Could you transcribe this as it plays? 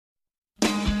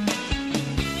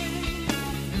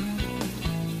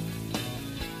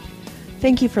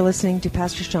Thank you for listening to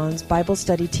Pastor Sean's Bible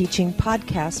Study Teaching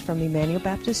podcast from Emmanuel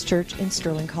Baptist Church in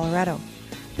Sterling, Colorado.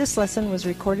 This lesson was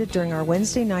recorded during our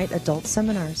Wednesday night adult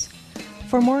seminars.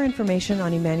 For more information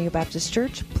on Emmanuel Baptist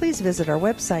Church, please visit our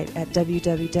website at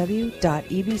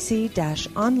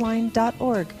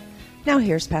www.ebc-online.org. Now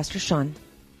here's Pastor Sean.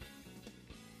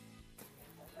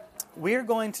 We're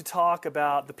going to talk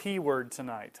about the P word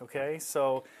tonight, okay?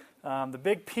 So the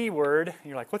big P word,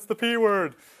 you're like, what's the P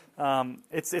word?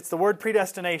 It's the word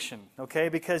predestination, okay?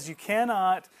 Because you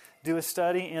cannot do a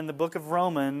study in the book of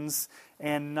Romans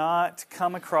and not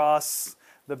come across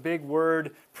the big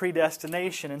word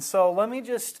predestination. And so let me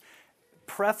just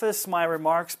preface my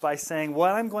remarks by saying what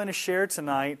I'm going to share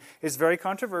tonight is very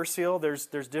controversial. There's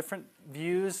different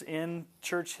views in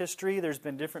church history. There's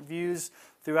been different views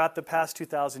throughout the past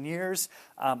 2,000 years.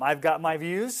 I've got my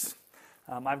views.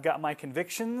 I've got my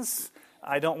convictions.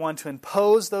 I don't want to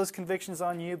impose those convictions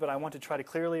on you, but I want to try to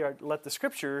clearly let the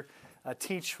Scripture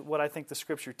teach what I think the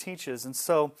Scripture teaches. And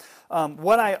so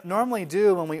what I normally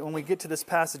do when we get to this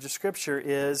passage of Scripture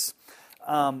is,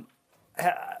 some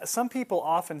people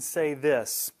often say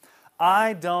this: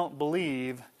 I don't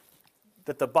believe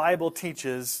that the Bible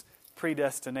teaches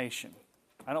predestination.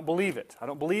 I don't believe it. I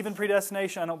don't believe in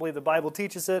predestination. I don't believe the Bible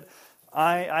teaches it.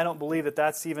 I don't believe that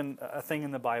that's even a thing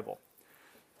in the Bible.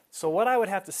 So what I would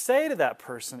have to say to that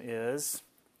person is,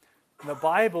 the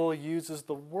Bible uses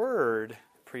the word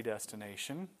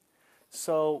predestination,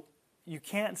 so you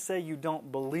can't say you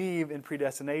don't believe in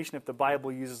predestination if the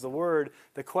Bible uses the word.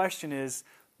 The question is,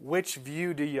 which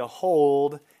view do you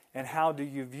hold, and how do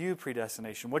you view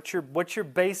predestination? What's your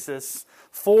basis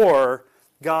for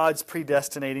God's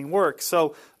predestinating work?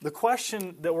 So the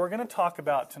question that we're going to talk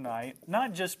about tonight,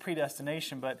 not just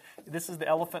predestination, but this is the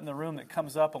elephant in the room that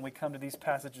comes up when we come to these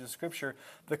passages of Scripture.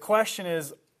 The question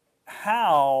is,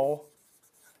 how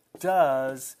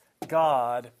does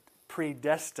God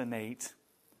predestinate?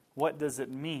 What does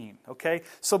it mean? Okay?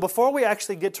 So before we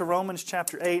actually get to Romans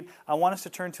chapter 8, I want us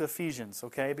to turn to Ephesians,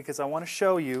 okay? Because I want to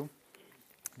show you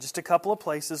just a couple of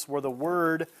places where the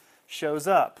word shows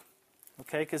up.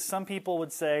 Okay, because some people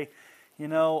would say,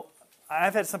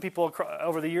 I've had some people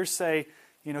over the years say,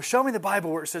 show me the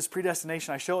Bible where it says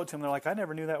predestination. I show it to them. They're like, I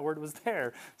never knew that word was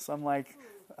there. So I'm like,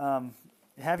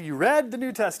 have you read the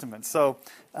New Testament? So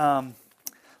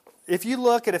if you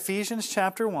look at Ephesians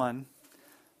chapter 1,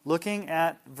 looking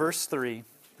at verse 3,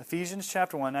 Ephesians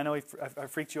chapter 1, I know I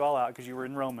freaked you all out because you were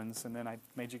in Romans and then I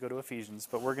made you go to Ephesians,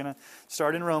 but we're going to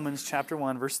start in Romans chapter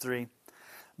 1, verse 3.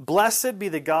 Blessed be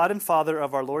the God and Father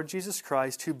of our Lord Jesus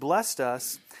Christ, who blessed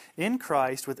us in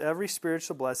Christ with every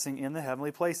spiritual blessing in the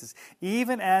heavenly places,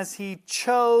 even as He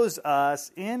chose us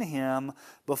in Him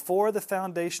before the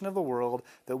foundation of the world,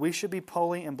 that we should be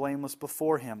holy and blameless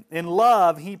before Him. In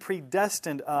love, He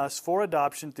predestined us for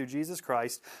adoption through Jesus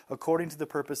Christ, according to the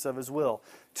purpose of His will.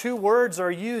 Two words are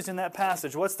used in that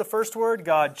passage. What's the first word?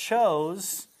 God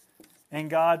chose and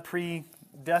God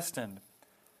predestined.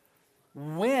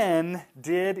 When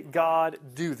did God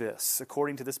do this,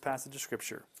 according to this passage of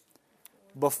Scripture?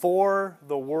 Before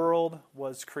the world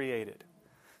was created.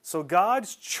 So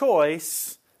God's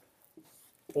choice,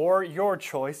 or your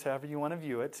choice, however you want to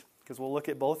view it, because we'll look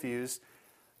at both views,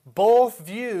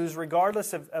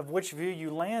 regardless of which view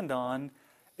you land on,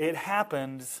 it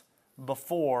happens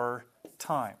before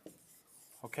time.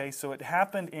 Okay, so it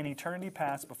happened in eternity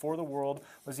past, before the world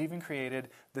was even created,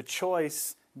 the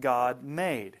choice God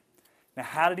made. Now,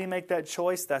 how did He make that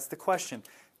choice? That's the question.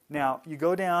 Now, you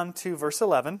go down to verse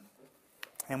 11,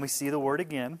 and we see the word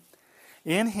again.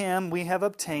 In Him we have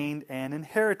obtained an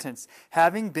inheritance,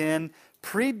 having been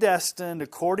predestined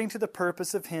according to the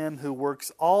purpose of Him who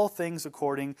works all things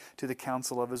according to the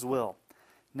counsel of His will.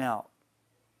 Now,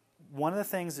 one of the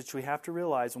things that we have to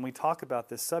realize when we talk about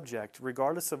this subject,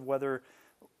 regardless of whether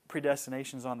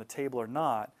predestination is on the table or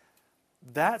not,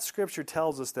 that Scripture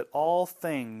tells us that all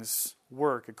things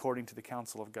work according to the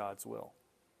counsel of God's will.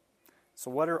 So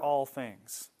what are all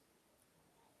things?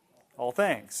 All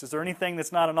things. Is there anything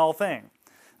that's not an all thing?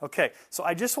 Okay, so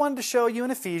I just wanted to show you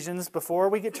in Ephesians, before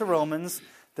we get to Romans,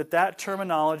 that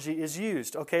terminology is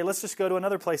used. Okay, let's just go to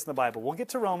another place in the Bible. We'll get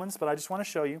to Romans, but I just want to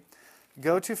show you.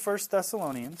 Go to 1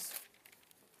 Thessalonians,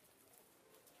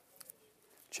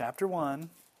 chapter 1,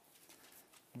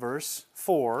 verse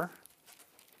 4.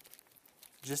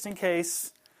 Just in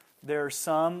case there are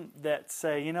some that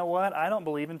say, you know what, I don't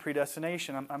believe in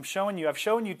predestination. I've shown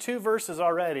you two verses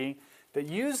already that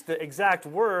use the exact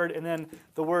word and then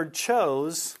the word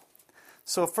chose.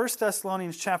 So 1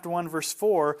 Thessalonians chapter 1, verse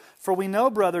 4, for we know,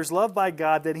 brothers, loved by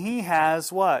God, that He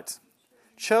has what?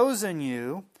 Chosen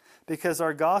you because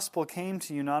our gospel came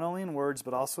to you not only in words,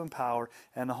 but also in power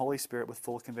and the Holy Spirit with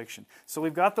full conviction. So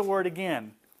we've got the word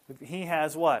again. He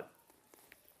has what?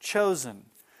 Chosen.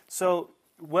 So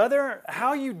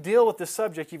how you deal with the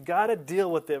subject, you've got to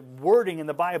deal with the wording in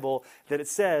the Bible that it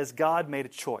says God made a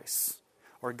choice,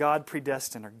 or God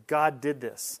predestined, or God did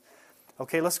this.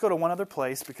 Okay, let's go to one other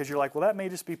place, because you're like, well, that may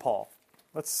just be Paul.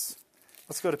 Let's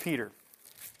go to Peter.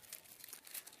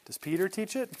 Does Peter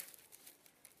teach it?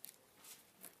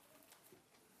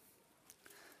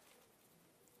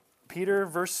 Peter,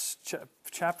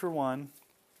 chapter 1,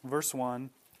 verse 1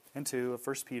 and 2 of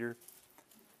 1 Peter.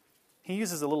 He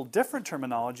uses a little different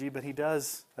terminology, but he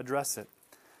does address it.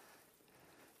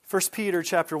 1 Peter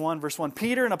chapter 1, verse 1.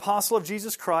 Peter, an apostle of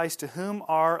Jesus Christ, to whom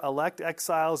are elect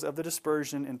exiles of the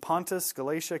dispersion in Pontus,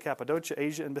 Galatia, Cappadocia,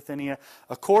 Asia, and Bithynia,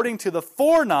 according to the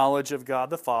foreknowledge of God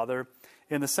the Father,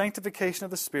 in the sanctification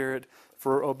of the Spirit,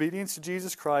 for obedience to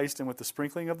Jesus Christ, and with the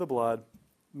sprinkling of the blood,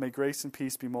 may grace and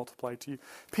peace be multiplied to you.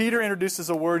 Peter introduces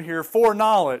a word here,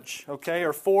 foreknowledge, okay,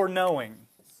 or foreknowing.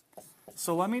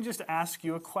 So let me just ask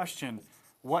you a question.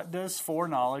 What does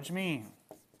foreknowledge mean?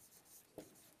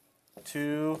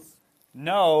 To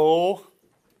know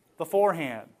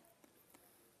beforehand.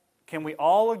 Can we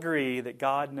all agree that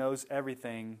God knows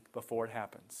everything before it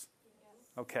happens?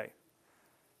 Okay.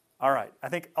 All right. I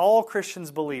think all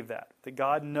Christians believe that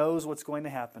God knows what's going to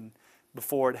happen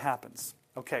before it happens.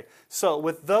 Okay. So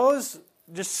with those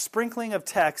just sprinkling of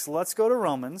text, let's go to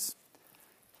Romans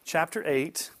chapter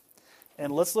 8,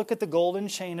 and let's look at the golden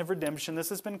chain of redemption. This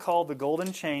has been called the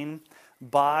golden chain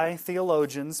by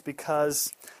theologians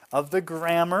because of the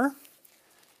grammar,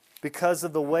 because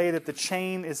of the way that the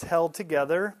chain is held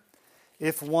together.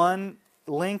 If one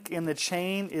link in the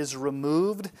chain is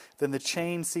removed, then the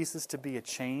chain ceases to be a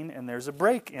chain, and there's a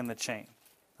break in the chain.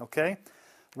 Okay?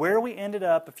 Where we ended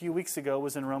up a few weeks ago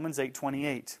was in Romans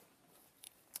 8:28,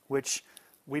 which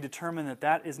we determined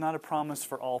that is not a promise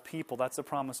for all people. That's a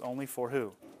promise only for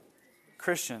who?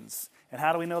 Christians. And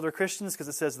how do we know they're Christians? Because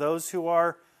it says those who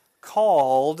are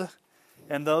called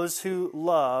and those who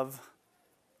love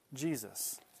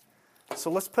Jesus.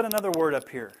 So let's put another word up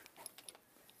here.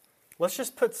 Let's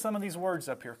just put some of these words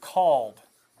up here. Called.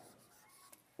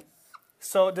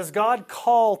 So does God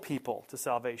call people to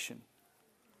salvation?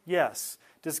 Yes.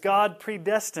 Does God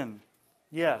predestine?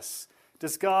 Yes.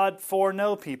 Does God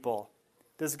foreknow people?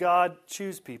 Does God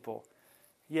choose people?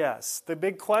 Yes. The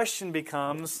big question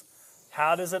becomes,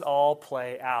 how does it all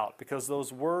play out? Because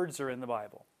those words are in the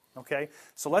Bible. Okay?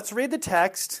 So let's read the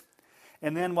text,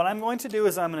 and then what I'm going to do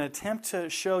is I'm going to attempt to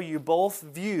show you both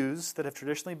views that have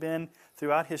traditionally been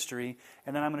throughout history,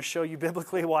 and then I'm going to show you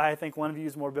biblically why I think one view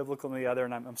is more biblical than the other,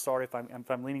 and I'm sorry if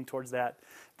I'm leaning towards that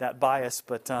bias,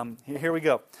 but here we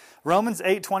go. Romans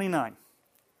 8:29.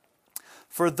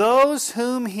 For those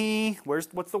whom he,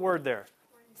 what's the word there?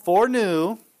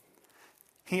 Foreknew,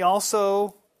 he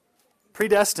also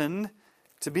predestined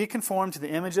to be conformed to the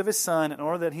image of his Son, in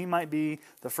order that he might be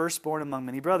the firstborn among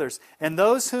many brothers. And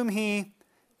those whom he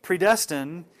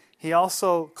predestined, he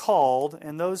also called,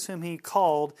 and those whom he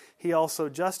called, he also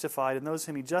justified, and those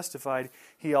whom he justified,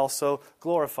 he also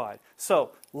glorified. So,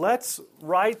 let's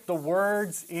write the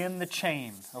words in the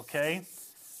chain, okay?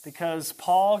 Because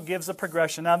Paul gives a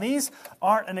progression. Now, these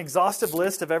aren't an exhaustive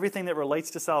list of everything that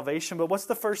relates to salvation, but what's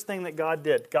the first thing that God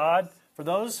did? God, for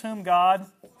those whom God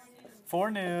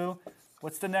foreknew,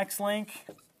 what's the next link?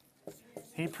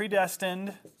 He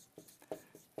predestined.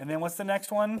 And then what's the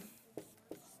next one?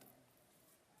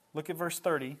 Look at verse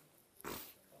 30.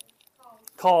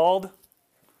 Called.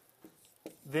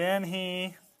 Then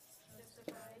he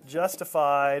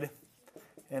justified.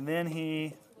 And then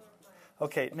he...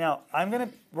 Okay, now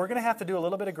we're going to have to do a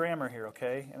little bit of grammar here,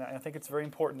 okay? And I think it's very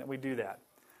important that we do that.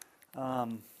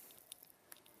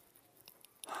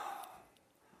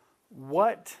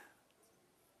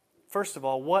 First of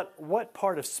all, what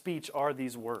part of speech are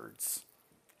these words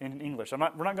in English? We're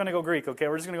not going to go Greek, okay?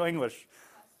 We're just going to go English.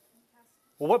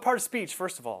 Well, what part of speech,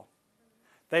 first of all?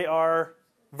 They are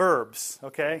verbs,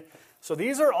 okay? So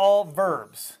these are all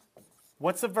verbs.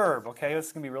 What's a verb? Okay, this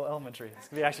is going to be real elementary. It's going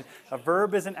to be action. A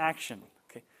verb is an action.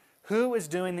 Okay, who is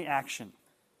doing the action?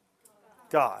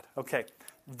 God. Okay,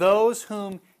 those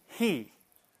whom he.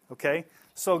 Okay,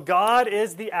 so God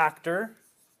is the actor.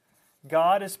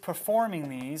 God is performing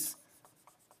these.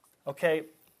 Okay,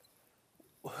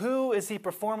 who is he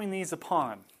performing these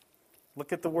upon?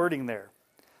 Look at the wording there.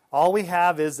 All we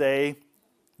have is a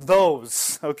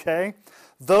those. Okay,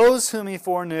 those whom he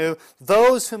foreknew,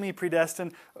 those whom he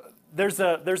predestined. There's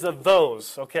a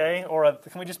those, okay? Or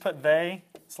can we just put they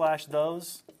 /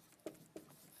 those?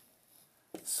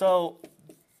 So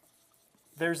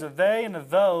there's a they and a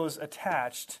those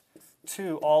attached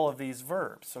to all of these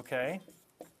verbs, okay?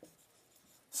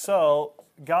 So,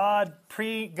 God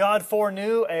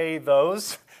foreknew a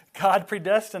those, God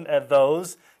predestined a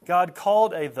those, God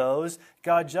called a those,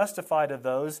 God justified a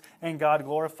those, and God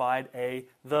glorified a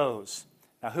those.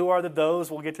 Now, who are the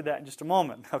those? We'll get to that in just a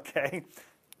moment, okay?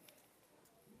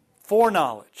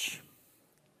 Foreknowledge.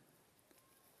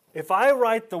 If I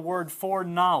write the word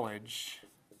foreknowledge,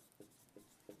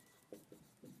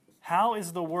 how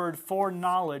is the word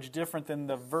foreknowledge different than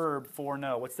the verb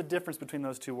foreknow? What's the difference between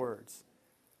those two words?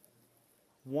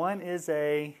 One is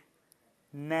a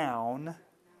noun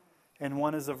and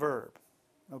one is a verb.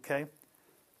 Okay?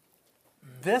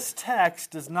 This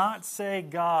text does not say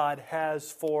God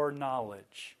has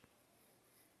foreknowledge.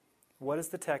 What does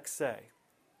the text say?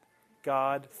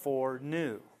 God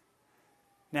foreknew.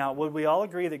 Now, would we all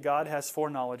agree that God has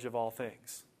foreknowledge of all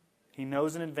things? He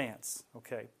knows in advance.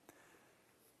 Okay.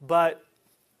 But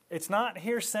it's not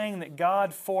here saying that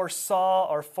God foresaw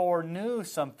or foreknew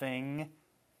something.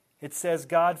 It says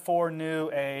God foreknew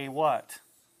a what?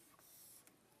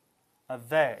 A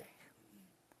they.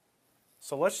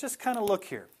 So let's just kind of look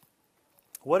here.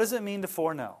 What does it mean to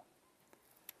foreknow?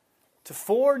 To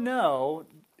foreknow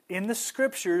in the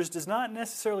Scriptures does not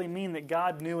necessarily mean that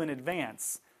God knew in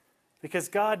advance, because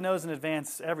God knows in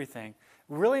advance everything. It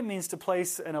really means to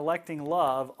place an electing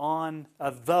love on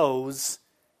of those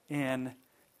in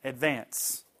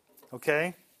advance.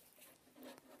 Okay?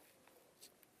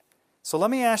 So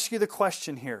let me ask you the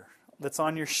question here that's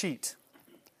on your sheet.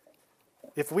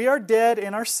 If we are dead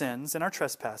in our sins and our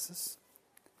trespasses,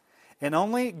 and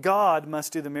only God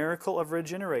must do the miracle of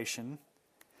regeneration,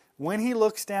 when He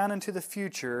looks down into the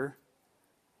future,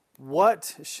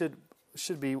 what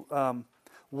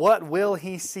what will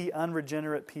He see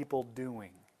unregenerate people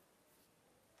doing?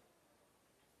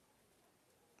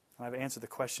 I've answered the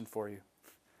question for you.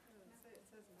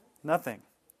 Nothing.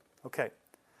 Okay.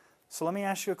 So let me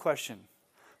ask you a question.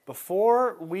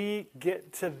 Before we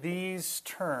get to these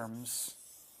terms,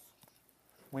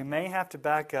 we may have to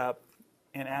back up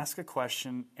and ask a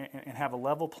question and have a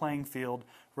level playing field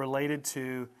related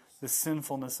to the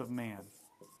sinfulness of man.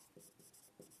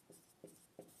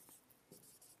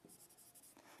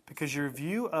 Because your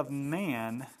view of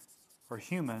man, or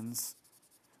humans,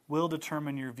 will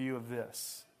determine your view of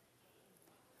this.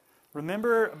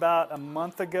 Remember about a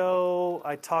month ago,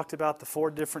 I talked about the 4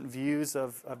 different views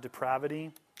of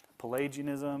depravity: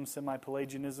 Pelagianism,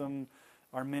 semi-Pelagianism,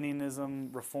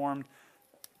 Arminianism, Reformed.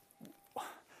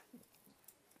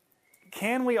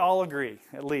 Can we all agree,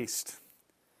 at least,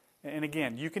 and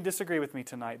again, you can disagree with me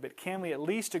tonight, but can we at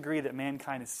least agree that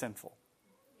mankind is sinful?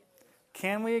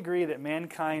 Can we agree that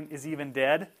mankind is even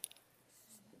dead?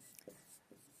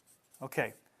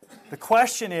 Okay. The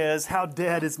question is, how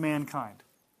dead is mankind?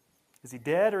 Is he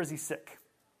dead or is he sick?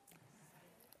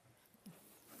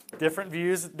 Different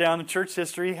views down in church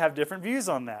history have different views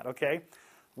on that, okay?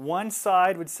 One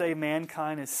side would say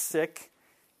mankind is sick.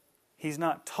 He's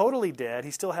not totally dead.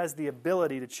 He still has the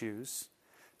ability to choose.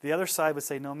 The other side would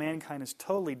say, no, mankind is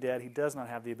totally dead. He does not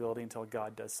have the ability until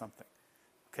God does something.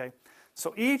 Okay?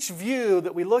 So each view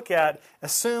that we look at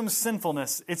assumes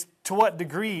sinfulness. It's to what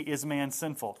degree is man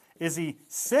sinful? Is he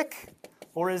sick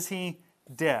or is he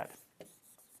dead?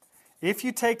 If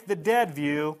you take the dead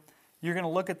view, you're going to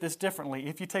look at this differently.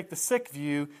 If you take the sick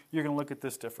view, you're going to look at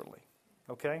this differently.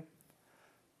 Okay?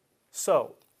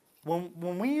 So,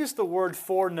 when we use the word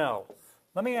foreknow,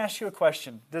 let me ask you a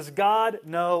question. Does God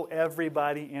know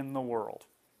everybody in the world?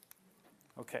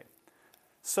 Okay.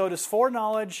 So does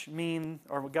foreknowledge mean,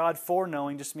 or God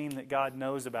foreknowing just mean that God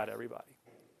knows about everybody?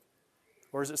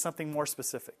 Or is it something more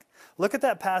specific? Look at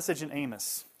that passage in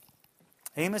Amos.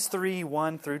 Amos 3,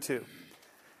 1 through 2.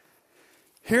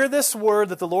 Hear this word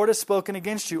that the Lord has spoken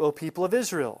against you, O people of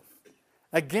Israel.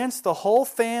 Against the whole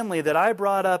family that I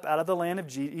brought up out of the land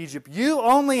of Egypt, you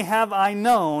only have I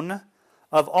known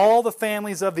of all the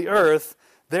families of the earth,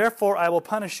 therefore I will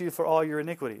punish you for all your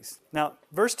iniquities. Now,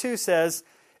 verse 2 says,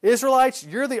 Israelites,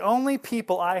 you're the only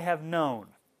people I have known.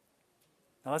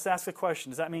 Now let's ask a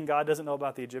question. Does that mean God doesn't know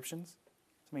about the Egyptians?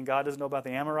 Does it mean God doesn't know about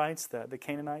the Amorites, the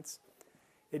Canaanites?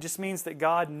 It just means that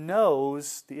God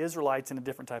knows the Israelites in a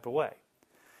different type of way.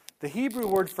 The Hebrew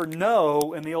word for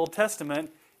know in the Old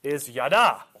Testament is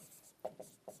yada.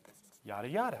 Yada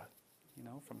yada,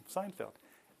 from Seinfeld.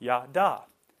 Yada.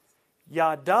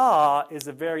 Yada is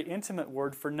a very intimate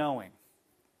word for knowing.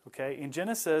 Okay, in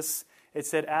Genesis, it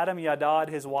said Adam yadad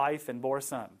his wife and bore a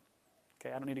son.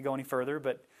 Okay, I don't need to go any further,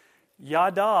 but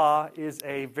yada is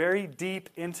a very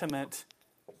deep, intimate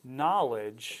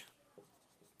knowledge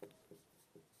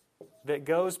that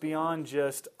goes beyond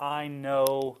just I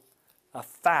know a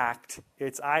fact.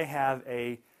 It's I have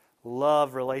a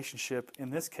love relationship, in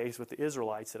this case with the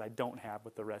Israelites, that I don't have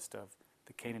with the rest of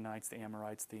the Canaanites, the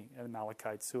Amorites, the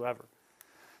Amalekites, whoever.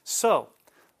 So,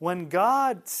 when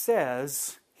God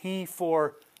says He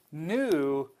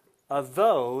foreknew of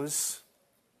those,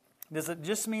 does it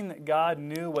just mean that God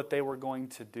knew what they were going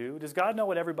to do? Does God know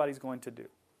what everybody's going to do?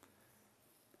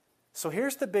 So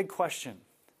here's the big question.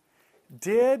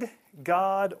 Did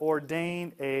God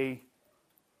ordain a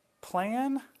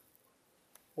plan,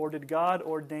 or did God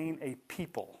ordain a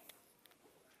people?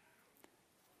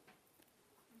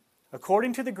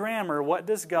 According to the grammar, what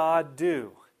does God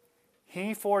do?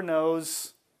 He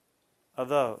foreknows of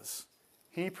those.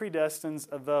 He predestines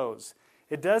of those.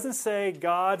 It doesn't say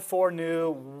God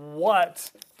foreknew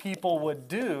what people would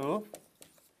do,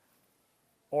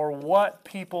 or what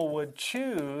people would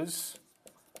choose,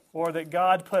 or that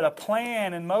God put a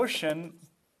plan in motion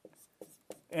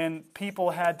and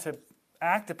people had to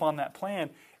act upon that plan.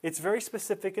 It's very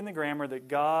specific in the grammar that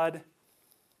God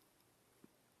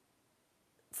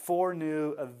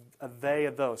foreknew of they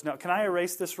of those. Now, can I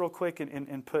erase this real quick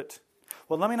and put...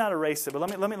 Well, let me not erase it,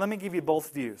 but let me give you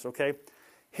both views, okay?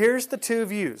 Here's the two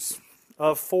views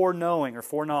of foreknowing or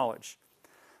foreknowledge.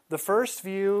 The first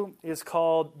view is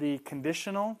called the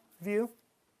conditional view.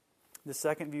 The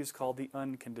second view is called the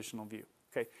unconditional view.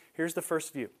 Okay, here's the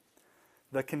first view,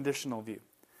 the conditional view.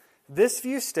 This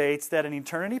view states that in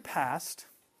eternity past,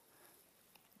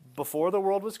 before the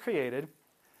world was created,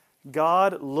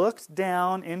 God looked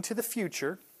down into the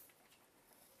future,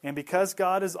 and because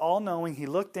God is all-knowing, He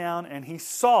looked down and He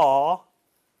saw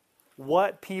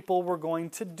what people were going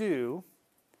to do,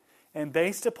 and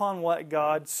based upon what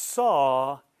God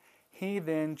saw, He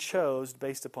then chose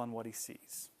based upon what He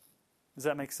sees. Does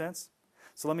that make sense?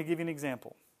 So let me give you an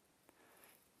example.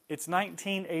 It's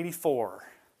 1984,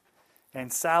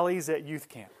 and Sally's at youth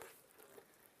camp.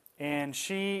 And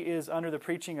she is under the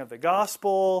preaching of the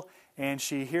gospel, and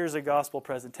she hears a gospel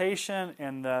presentation,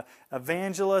 and the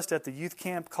evangelist at the youth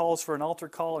camp calls for an altar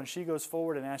call, and she goes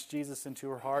forward and asks Jesus into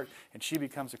her heart, and she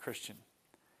becomes a Christian.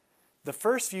 The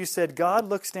first view said God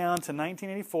looks down to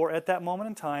 1984 at that moment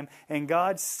in time, and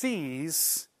God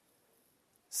sees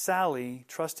Sally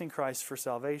trusting Christ for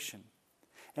salvation.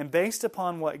 And based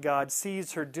upon what God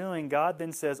sees her doing, God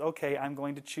then says, okay, I'm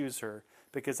going to choose her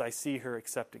because I see her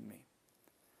accepting me.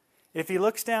 If He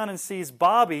looks down and sees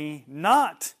Bobby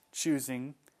not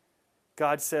choosing,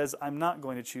 God says, I'm not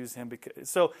going to choose him.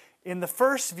 So in the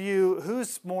first view,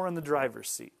 who's more in the driver's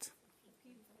seat?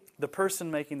 The person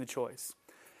making the choice.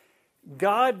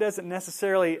 God doesn't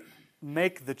necessarily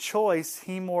make the choice.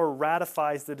 He more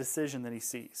ratifies the decision that He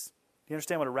sees. Do you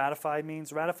understand what a ratify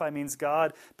means? Ratify means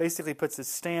God basically puts His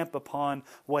stamp upon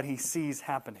what He sees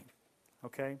happening.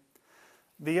 Okay?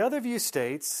 The other view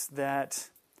states that,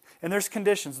 and there's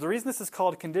conditions. The reason this is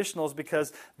called conditional is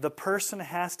because the person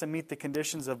has to meet the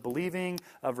conditions of believing,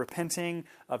 of repenting,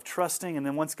 of trusting, and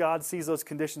then once God sees those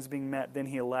conditions being met, then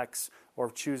He elects or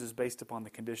chooses based upon the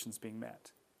conditions being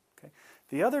met. Okay?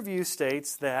 The other view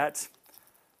states that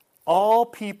all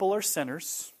people are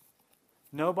sinners,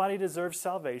 nobody deserves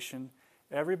salvation,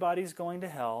 everybody's going to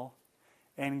hell,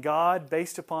 and God,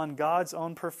 based upon God's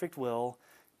own perfect will,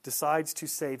 decides to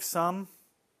save some,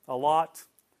 a lot,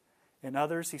 and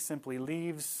others He simply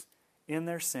leaves in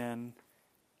their sin,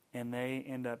 and they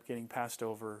end up getting passed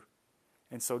over.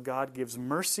 And so God gives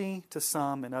mercy to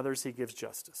some, and others He gives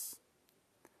justice.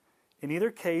 In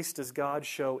either case, does God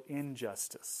show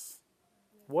injustice?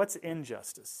 What's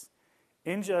injustice?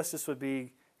 Injustice would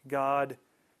be God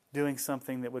doing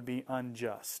something that would be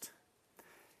unjust.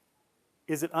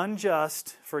 Is it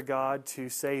unjust for God to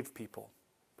save people?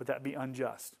 Would that be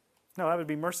unjust? No, that would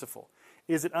be merciful.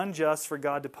 Is it unjust for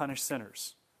God to punish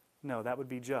sinners? No, that would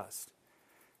be just.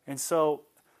 And so,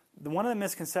 one of the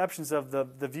misconceptions of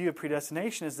the view of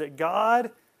predestination is that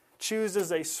God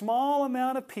chooses a small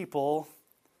amount of people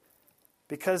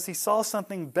because He saw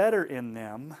something better in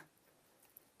them,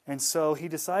 and so He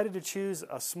decided to choose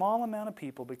a small amount of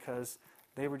people because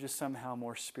they were just somehow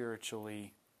more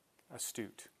spiritually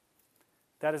astute.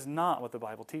 That is not what the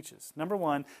Bible teaches. Number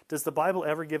one, does the Bible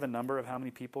ever give a number of how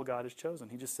many people God has chosen?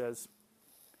 He just says,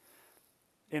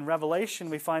 in Revelation,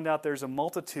 we find out there's a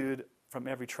multitude from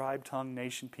every tribe, tongue,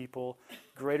 nation, people,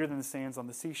 greater than the sands on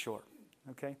the seashore.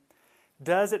 Okay?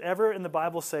 Does it ever in the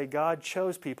Bible say God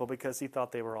chose people because He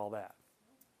thought they were all that?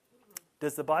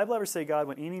 Does the Bible ever say God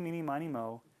went eeny, meeny, miny,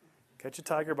 mo, catch a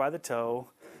tiger by the toe,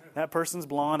 that person's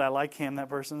blonde, I like him, that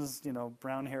person's,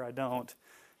 brown hair, I don't.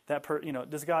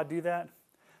 Does God do that?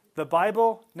 The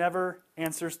Bible never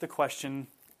answers the question,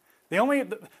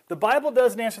 The Bible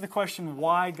doesn't answer the question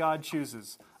why God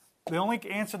chooses. The only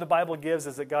answer the Bible gives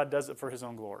is that God does it for His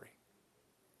own glory.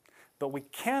 But we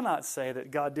cannot say that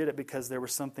God did it because there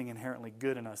was something inherently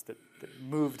good in us that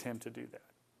moved Him to do that.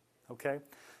 Okay?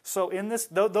 So in this,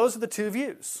 those are the two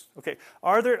views. Okay?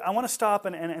 I want to stop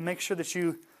and make sure that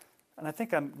you, and I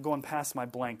think I'm going past my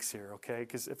blanks here, okay?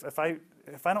 Because if I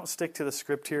don't stick to the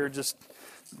script here, just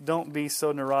don't be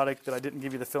so neurotic that I didn't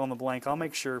give you the fill in the blank. I'll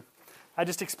make sure I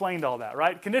just explained all that,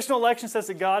 right? Conditional election says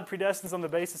that God predestines on the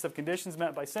basis of conditions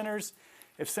met by sinners.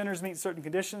 If sinners meet certain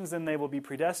conditions, then they will be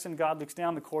predestined. God looks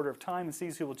down the quarter of time and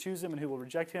sees who will choose Him and who will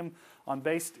reject Him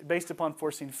based upon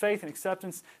foreseen faith and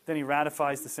acceptance. Then He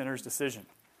ratifies the sinner's decision.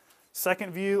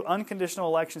 Second view, unconditional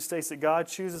election states that God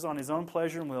chooses on His own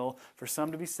pleasure and will for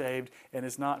some to be saved and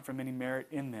is not from any merit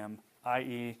in them,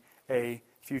 i.e., a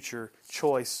future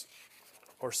choice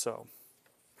or so.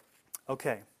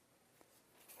 Okay.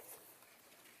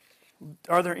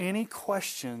 Are there any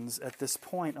questions at this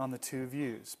point on the two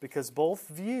views? Because both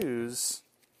views,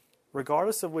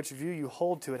 regardless of which view you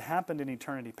hold to, it happened in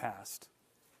eternity past.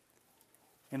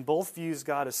 In both views,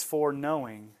 God is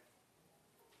foreknowing.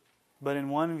 But in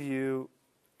one view,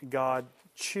 God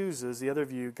chooses. The other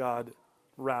view, God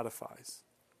ratifies.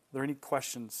 Are there any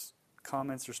questions,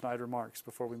 comments, or snide remarks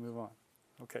before we move on?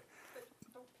 Okay. But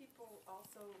don't people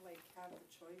also have a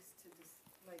choice to just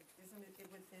isn't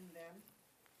it within them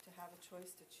to have a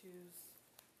choice to choose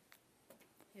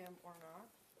Him or not?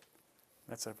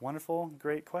 That's a wonderful,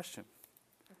 great question.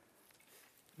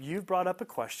 You've brought up a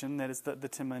question that is the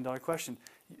 $10 million question.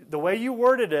 The way you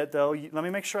worded it, though, let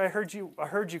me make sure I heard you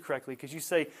correctly, because you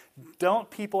say, don't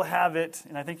people have it,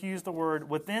 and I think you used the word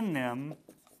within them,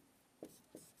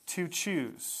 to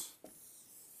choose.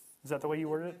 Is that the way you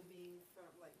worded it? Being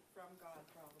from God,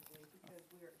 probably, because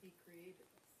He created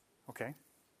us. Okay.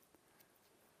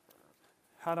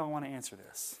 How do I want to answer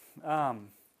this?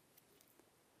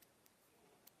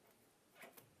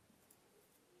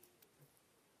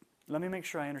 Let me make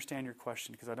sure I understand your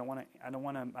question, because I don't want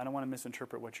to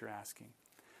misinterpret what you're asking.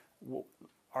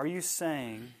 Are you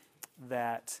saying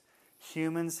that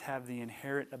humans have the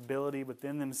inherent ability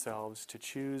within themselves to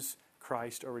choose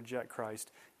Christ or reject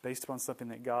Christ based upon something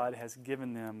that God has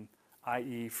given them,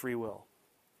 i.e., free will?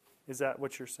 Is that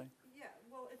what you're saying? Yeah,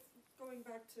 well, it's going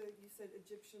back to, you said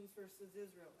Egyptians versus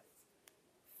Israelites.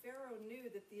 Pharaoh knew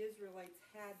that the Israelites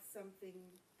had something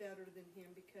better than him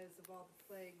because of all the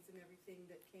plagues and everything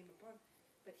that came upon,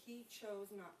 but he chose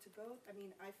not to go. I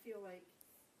mean, I feel like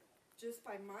just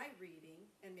by my reading,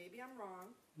 and maybe I'm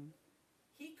wrong,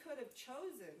 he could have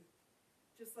chosen,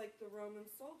 just like the Roman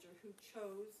soldier who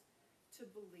chose to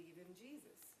believe in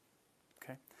Jesus.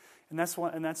 Okay, and that's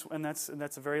one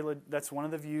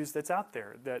of the views that's out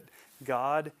there, that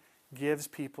God gives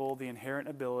people the inherent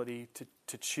ability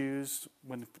to choose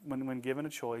when given a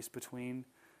choice between,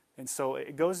 and so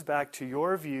it goes back to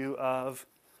your view of,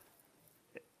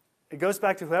 it goes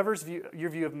back to whoever's view, your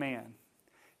view of man.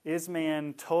 Is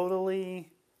man totally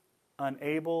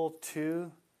unable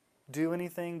to do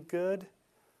anything good,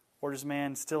 or does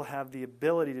man still have the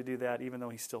ability to do that even though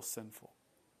he's still sinful?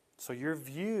 So your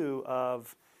view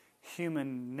of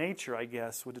human nature, I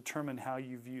guess, would determine how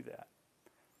you view that.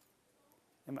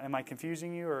 Am I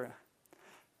confusing you, or?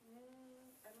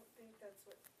 I don't think that's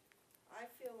what. I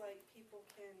feel like people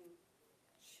can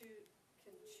choose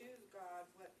God.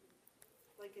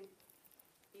 Like an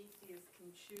atheist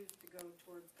can choose to go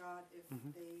towards God if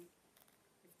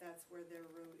that's where their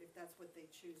road, if that's what they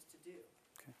choose to do.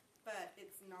 Okay. But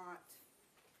it's not.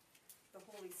 The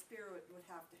Holy Spirit would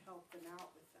have to help them out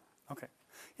with that. Okay.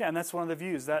 Yeah, and that's one of the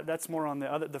views. That's more on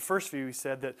the first view. We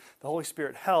said that the Holy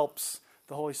Spirit helps.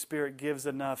 The Holy Spirit gives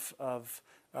enough of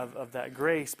that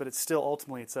grace, but it's still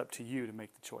ultimately it's up to you to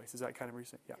make the choice. Is that kind of what you're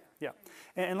saying? Yeah.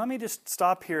 And let me just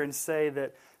stop here and say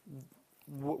that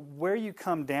where you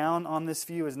come down on this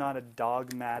view is not a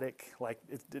dogmatic,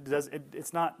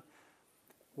 it's not.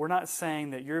 We're not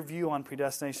saying that your view on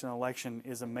predestination and election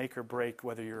is a make or break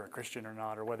whether you're a Christian or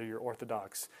not, or whether you're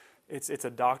Orthodox. It's a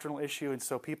doctrinal issue, and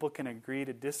so people can agree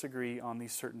to disagree on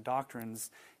these certain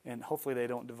doctrines, and hopefully they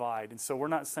don't divide. And so we're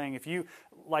not saying if you,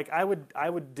 I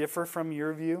would differ from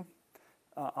your view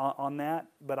on that,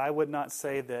 but I would not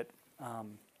say that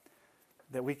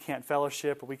that we can't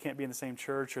fellowship or we can't be in the same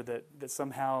church, or that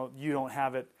somehow you don't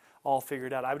have it all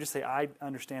figured out. I would just say I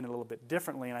understand it a little bit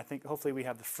differently, and I think hopefully we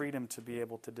have the freedom to be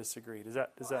able to disagree. Does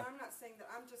that? I'm not saying that.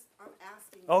 I'm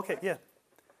asking. Okay. Yeah.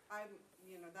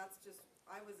 That's just.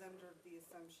 I was under the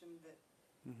assumption that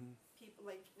people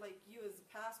like you as a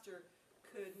pastor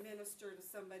could minister to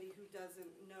somebody who doesn't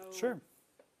know. Sure.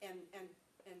 And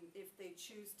And if they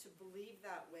choose to believe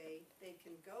that way, they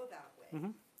can go that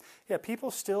way. Yeah,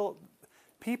 people still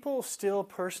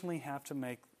personally have to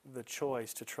make the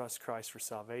choice to trust Christ for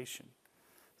salvation.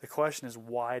 The question is,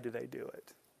 why do they do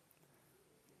it?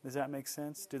 Does that make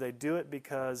sense? Do they do it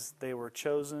because they were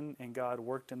chosen and God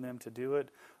worked in them to do it?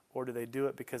 Or do they do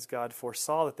it because God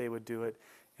foresaw that they would do it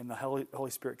and the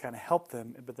Holy Spirit kind of helped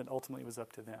them, but then ultimately it was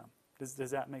up to them?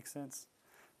 Does that make sense?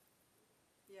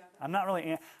 Yeah. I'm not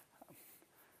really...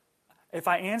 If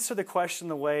I answer the question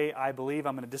the way I believe,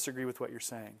 I'm going to disagree with what you're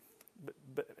saying.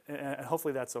 And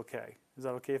hopefully that's okay. Is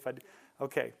that okay if I do?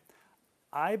 Okay.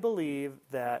 I believe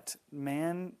that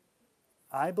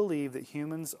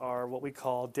humans are what we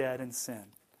call dead in sin,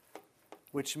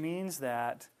 which means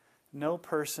that no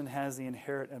person has the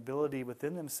inherent ability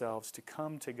within themselves to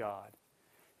come to God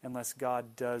unless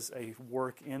God does a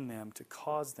work in them to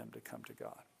cause them to come to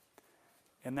God.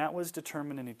 And that was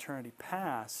determined in eternity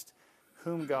past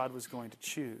whom God was going to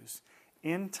choose.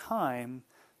 In time,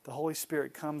 the Holy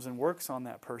Spirit comes and works on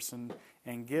that person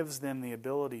and gives them the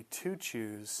ability to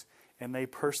choose, and they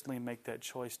personally make that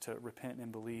choice to repent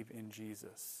and believe in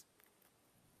Jesus.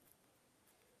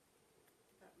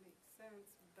 That makes sense,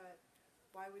 but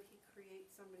why would he create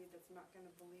somebody that's not going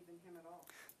to believe in him at all?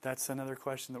 That's another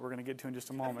question that we're going to get to in just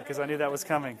a moment, because I knew that was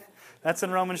coming. That's in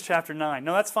Romans chapter 9.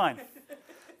 No, that's fine.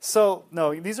 So,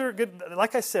 no, these are good.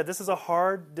 Like I said, this is a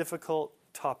hard, difficult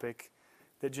topic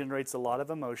that generates a lot of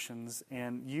emotions.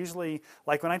 And usually,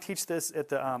 like when I teach this at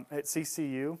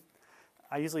CCU,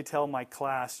 I usually tell my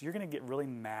class, you're going to get really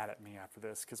mad at me after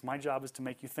this because my job is to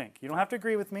make you think. You don't have to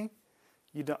agree with me.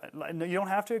 You don't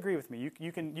have to agree with me.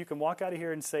 You can walk out of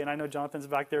here and say, and I know Jonathan's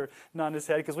back there nodding his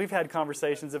head because we've had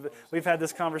conversations. We've had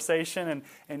this conversation,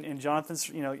 and Jonathan's,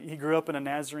 he grew up in a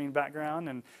Nazarene background,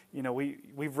 and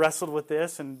we've wrestled with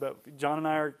this, but John and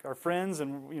I are friends,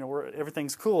 and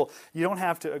everything's cool. You don't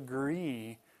have to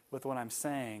agree with what I'm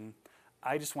saying.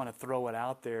 I just want to throw it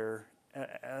out there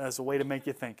as a way to make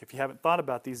you think. If you haven't thought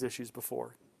about these issues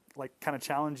before, like kind of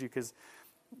challenge you, because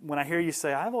when I hear you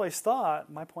say, I've always thought,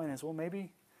 my point is, well,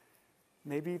 maybe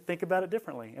think about it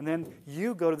differently. And then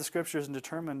you go to the Scriptures and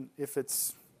determine if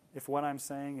what I'm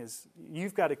saying is,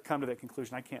 you've got to come to that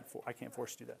conclusion. I can't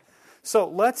force you to do that. So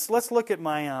let's look at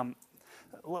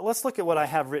let's look at what I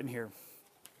have written here.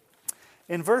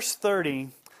 In verse 30,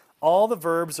 all the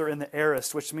verbs are in the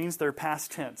aorist, which means they're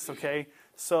past tense, okay?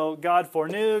 So God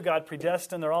foreknew, God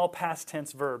predestined, they're all past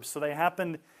tense verbs. So they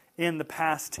happened in the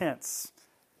past tense,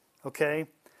 okay?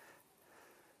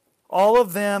 All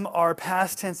of them are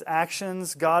past tense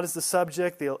actions. God is the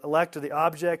subject, the elect are the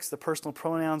objects, the personal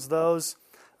pronouns, those.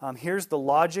 Here's the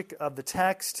logic of the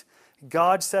text.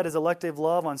 God set his elective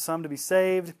love on some to be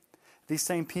saved. These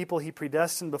same people he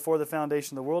predestined before the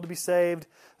foundation of the world to be saved.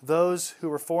 Those who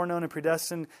were foreknown and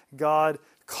predestined, God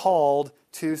called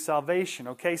to salvation.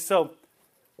 Okay, so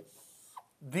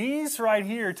these right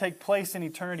here take place in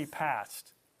eternity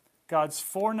past. God's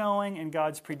foreknowing and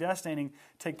God's predestinating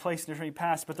take place in eternity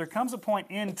past. But there comes a point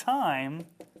in time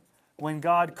when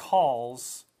God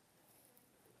calls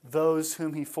those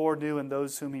whom he foreknew and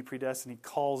those whom he predestined. He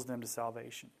calls them to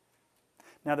salvation.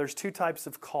 Now there's two types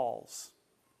of calls.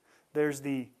 There's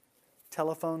the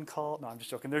telephone call. No, I'm just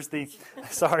joking. There's the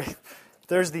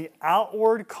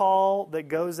outward call that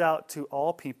goes out to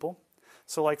all people.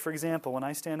 So like, for example, when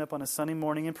I stand up on a Sunday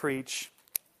morning and preach,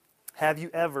 have you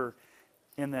ever,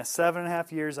 in the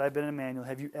 7.5 years I've been in Emmanuel,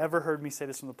 have you ever heard me say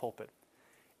this from the pulpit?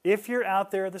 If you're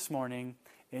out there this morning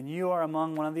and you are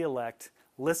among one of the elect,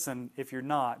 listen. If you're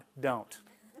not, don't.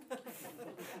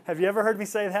 Have you ever heard me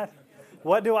say that?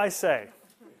 What do I say?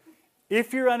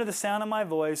 If you're under the sound of my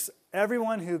voice,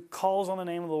 everyone who calls on the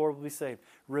name of the Lord will be saved.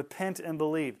 Repent and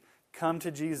believe. Come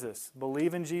to Jesus.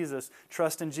 Believe in Jesus.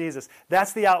 Trust in Jesus.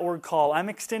 That's the outward call. I'm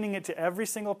extending it to every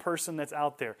single person that's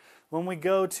out there. When we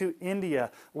go to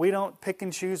India, we don't pick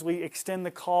and choose. We extend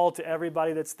the call to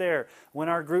everybody that's there. When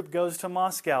our group goes to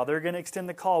Moscow, they're going to extend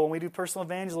the call. When we do personal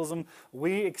evangelism,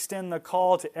 we extend the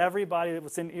call to everybody that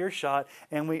was in earshot,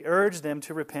 and we urge them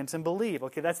to repent and believe.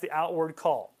 Okay, that's the outward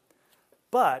call.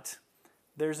 But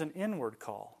there's an inward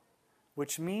call,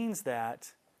 which means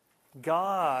that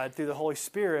God, through the Holy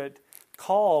Spirit,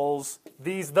 calls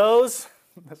these those.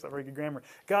 That's not very good grammar.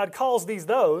 God calls these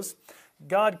those.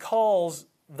 God calls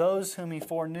those whom he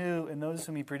foreknew and those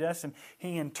whom he predestined.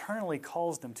 He internally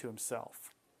calls them to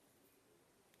himself.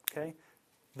 Okay?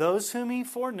 Those whom he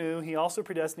foreknew, he also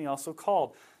predestined, he also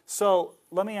called. So,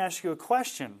 let me ask you a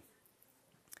question.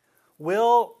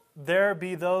 Will there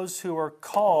be those who are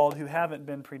called who haven't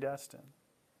been predestined?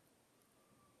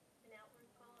 An outward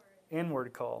call or an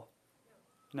Inward call?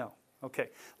 No. Okay.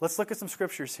 Let's look at some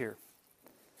scriptures here.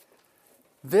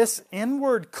 This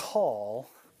inward call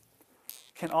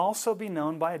can also be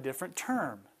known by a different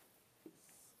term.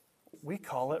 We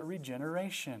call it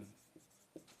regeneration.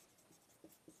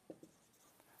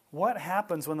 What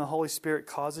happens when the Holy Spirit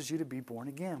causes you to be born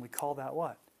again? We call that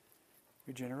what?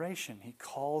 Regeneration. He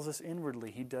calls us inwardly.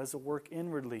 He does a work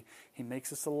inwardly. He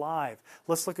makes us alive.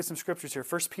 Let's look at some scriptures here.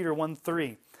 1 Peter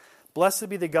 1:3. Blessed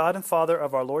be the God and Father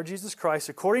of our Lord Jesus Christ.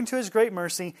 According to His great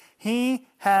mercy, He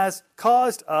has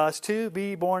caused us to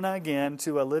be born again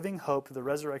to a living hope of the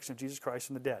resurrection of Jesus Christ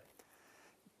from the dead.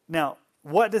 Now,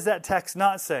 what does that text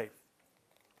not say?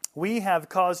 We have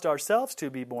caused ourselves to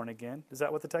be born again. Is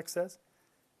that what the text says?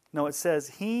 No, it says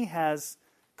He has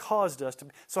caused us to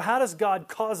be. So how does God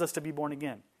cause us to be born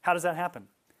again? How does that happen?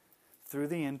 Through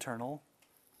the internal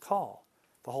call.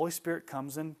 The Holy Spirit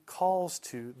comes and calls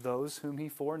to those whom He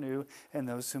foreknew and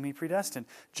those whom He predestined.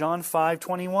 John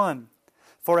 5:21.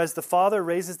 For as the Father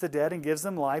raises the dead and gives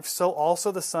them life, so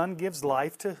also the Son gives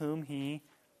life to whom He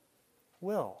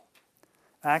will.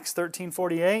 Acts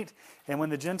 13:48. And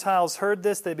when the Gentiles heard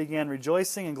this, they began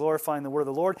rejoicing and glorifying the word of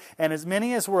the Lord. And as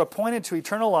many as were appointed to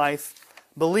eternal life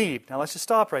believed. Now let's just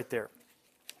stop right there.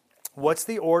 What's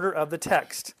the order of the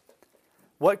text?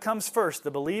 What comes first,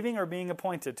 the believing or being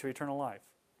appointed to eternal life?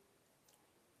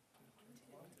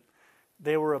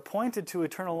 They were appointed to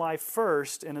eternal life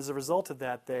first, and as a result of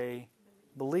that, they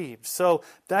believed. So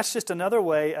that's just another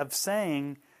way of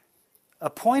saying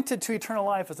appointed to eternal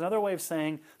life is another way of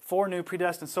saying foreknew,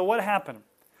 predestined. So what happened?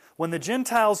 When the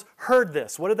Gentiles heard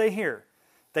this, what did they hear?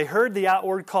 They heard the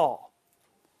outward call.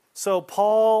 So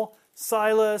Paul,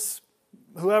 Silas,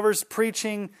 whoever's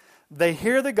preaching, they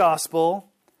hear the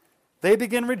gospel, they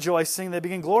begin rejoicing, they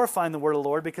begin glorifying the word of the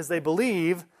Lord because they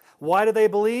believe. Why do they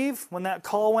believe when that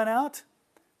call went out?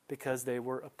 Because they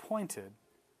were appointed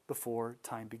before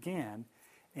time began.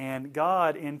 And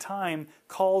God, in time,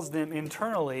 calls them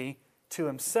internally to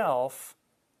Himself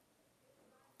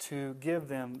to give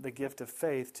them the gift of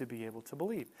faith to be able to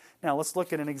believe. Now, let's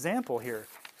look at an example here.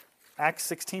 Acts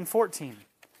 16:14.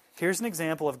 Here's an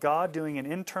example of God doing an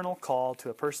internal call to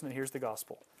a person that hears the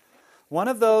gospel. One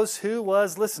of those who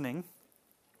was listening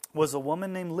was a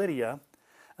woman named Lydia,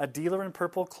 a dealer in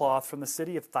purple cloth from the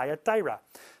city of Thyatira,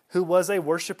 who was a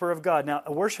worshiper of God. Now,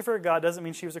 a worshiper of God doesn't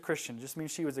mean she was a Christian. It just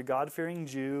means she was a God-fearing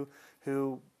Jew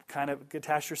who kind of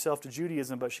attached herself to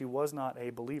Judaism, but she was not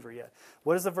a believer yet.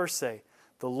 What does the verse say?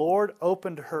 The Lord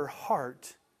opened her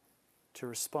heart to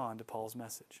respond to Paul's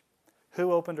message.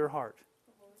 Who opened her heart?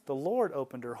 The Lord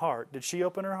opened her heart. Did she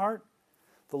open her heart?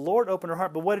 The Lord opened her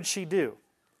heart, but what did she do?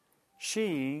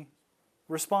 She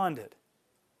responded.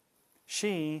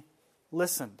 She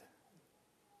listened.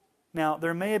 Now,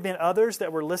 there may have been others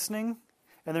that were listening,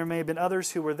 and there may have been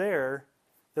others who were there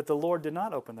that the Lord did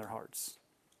not open their hearts.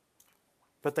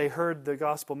 But they heard the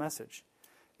gospel message.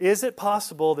 Is it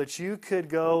possible that you could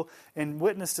go and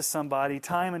witness to somebody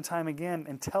time and time again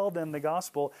and tell them the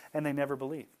gospel and they never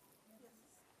believe?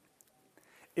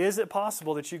 Is it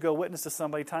possible that you go witness to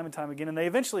somebody time and time again and they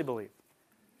eventually believe?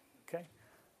 Okay?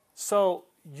 So,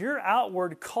 your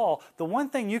outward call, the one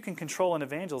thing you can control in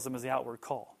evangelism is the outward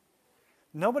call.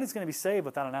 Nobody's going to be saved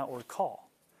without an outward call.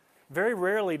 Very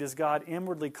rarely does God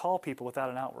inwardly call people without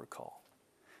an outward call.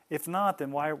 If not,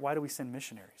 then why do we send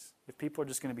missionaries? If people are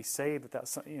just going to be saved without,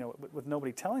 with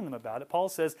nobody telling them about it. Paul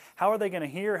says, how are they going to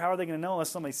hear? How are they going to know unless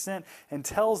somebody sent and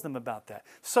tells them about that?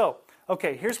 So,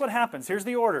 okay, here's what happens. Here's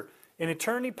the order. In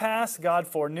eternity past, God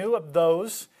foreknew of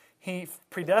those. He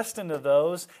predestined to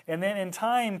those. And then in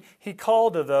time, He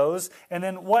called to those. And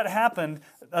then what happened?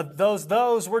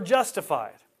 Those were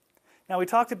justified. Now, we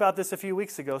talked about this a few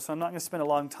weeks ago, so I'm not going to spend a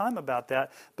long time about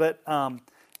that. But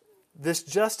this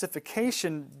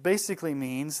justification basically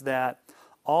means that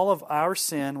all of our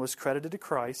sin was credited to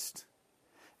Christ,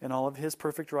 and all of His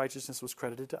perfect righteousness was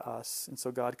credited to us, and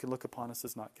so God could look upon us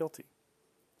as not guilty.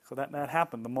 So that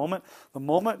happened. The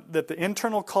moment that the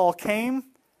internal call came,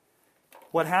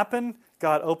 what happened?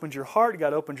 God opened your heart,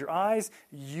 God opened your eyes,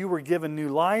 you were given new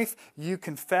life, you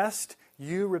confessed,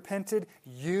 you repented,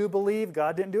 you believed.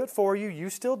 God didn't do it for you, you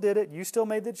still did it, you still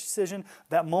made the decision.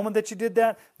 That moment that you did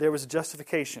that, there was a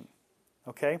justification.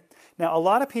 Okay? Now, a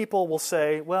lot of people will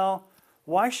say, well,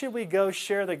 why should we go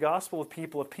share the gospel with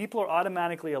people? If people are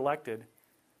automatically elected,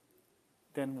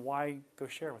 then why go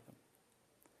share with them?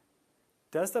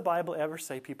 Does the Bible ever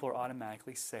say people are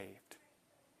automatically saved?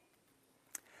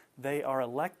 They are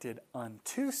elected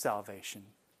unto salvation,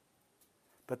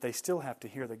 but they still have to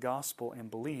hear the gospel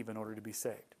and believe in order to be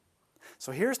saved.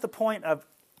 So here's the point of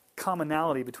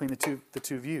commonality between the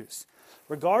two views.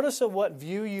 Regardless of what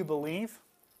view you believe,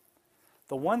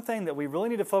 the one thing that we really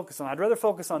need to focus on, I'd rather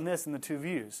focus on this than the two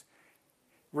views,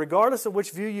 regardless of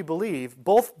which view you believe,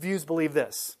 both views believe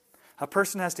this. A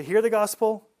person has to hear the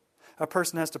gospel, a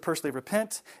person has to personally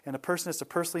repent, and a person has to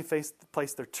personally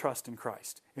place their trust in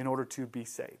Christ in order to be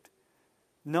saved.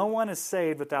 No one is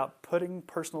saved without putting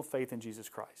personal faith in Jesus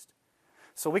Christ.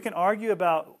 So we can argue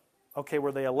about, okay,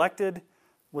 were they elected?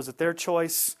 Was it their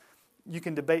choice? You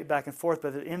can debate back and forth,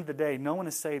 but at the end of the day, no one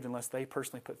is saved unless they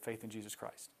personally put faith in Jesus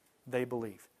Christ. They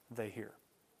believe. They hear.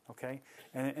 Okay?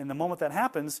 And the moment that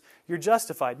happens, you're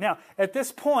justified. Now, at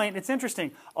this point, it's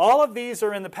interesting. All of these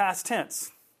are in the past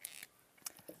tense.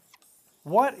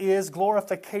 What is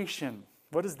glorification?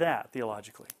 What is that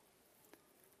theologically?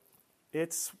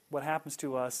 It's what happens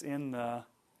to us in the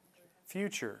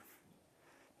future.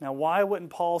 Now, why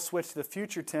wouldn't Paul switch to the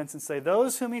future tense and say,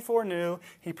 those whom he foreknew,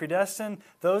 he predestined,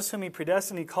 those whom he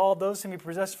predestined, he called, those whom he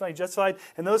predestined, he justified,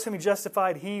 and those whom he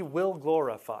justified, he will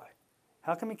glorify.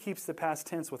 How come he keeps the past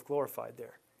tense with glorified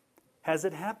there? Has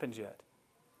it happened yet?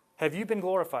 Have you been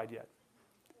glorified yet?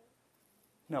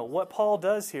 No, what Paul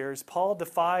does here is Paul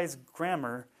defies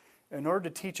grammar in order to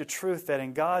teach a truth that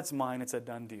in God's mind it's a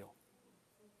done deal.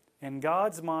 In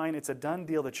God's mind, it's a done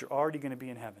deal that you're already going to be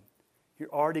in heaven.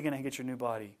 You're already going to get your new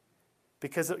body.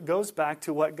 Because it goes back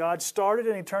to what God started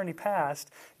in eternity past,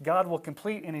 God will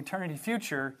complete in eternity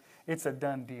future. It's a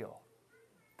done deal.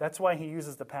 That's why he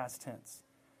uses the past tense.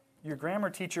 Your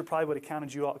grammar teacher probably would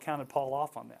have counted Paul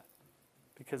off on that.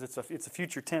 Because it's a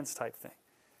future tense type thing.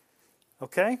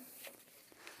 Okay?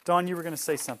 Dawn, you were going to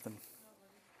say something.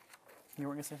 You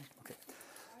weren't going to say anything? Okay.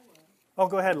 Oh,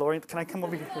 go ahead, Lori. Can I come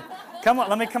over here? Come on,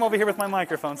 let me come over here with my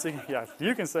microphone. See, yeah,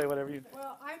 you can say whatever you.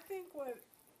 Well, I think what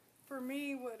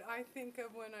I think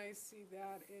of when I see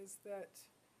that is that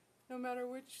no matter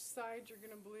which side you're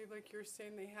going to believe, like you're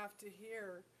saying, they have to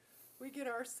hear. We get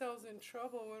ourselves in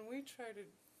trouble when we try to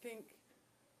think.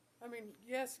 I mean,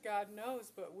 yes, God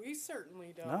knows, but we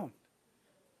certainly don't. No.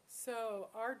 So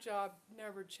our job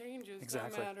never changes,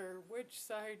 exactly. No matter which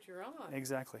side you're on.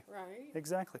 Exactly. Right?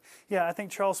 Exactly. Yeah, I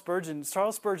think Charles Spurgeon,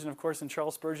 of course, in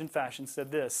Charles Spurgeon fashion,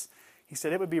 said this. He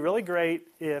said, it would be really great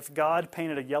if God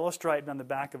painted a yellow stripe down the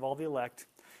back of all the elect,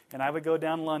 and I would go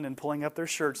down London pulling up their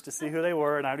shirts to see who they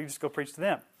were, and I would just go preach to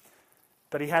them.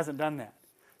 But he hasn't done that.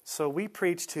 So we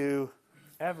preach to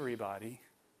everybody,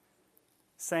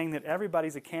 saying that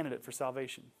everybody's a candidate for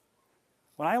salvation.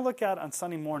 When I look out on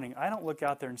Sunday morning, I don't look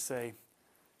out there and say,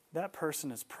 that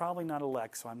person is probably not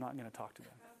elect, so I'm not going to talk to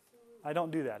them. Absolutely. I don't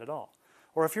do that at all.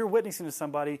 Or if you're witnessing to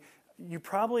somebody, you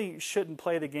probably shouldn't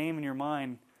play the game in your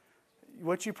mind.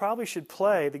 What you probably should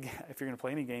play, if you're going to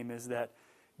play any game, is that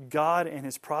God and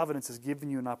His providence has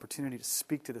given you an opportunity to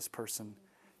speak to this person.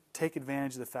 Take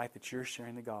advantage of the fact that you're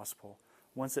sharing the gospel.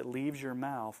 Once it leaves your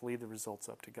mouth, leave the results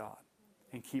up to God.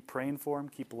 And keep praying for them,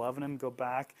 keep loving them, go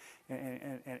back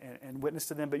and witness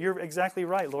to them. But you're exactly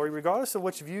right, Lori. Regardless of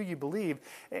which view you believe,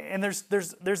 and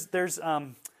there's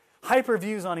hyper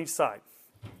views on each side.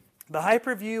 The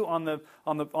hyper view on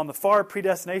the far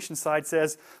predestination side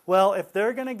says, well, if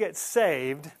they're going to get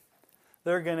saved,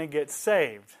 they're going to get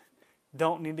saved.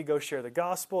 Don't need to go share the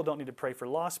gospel. Don't need to pray for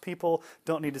lost people.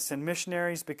 Don't need to send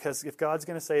missionaries, because if God's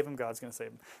going to save them, God's going to save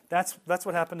them. That's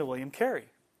what happened to William Carey.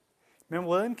 Remember,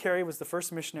 William Carey was the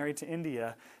first missionary to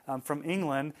India from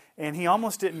England, and he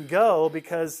almost didn't go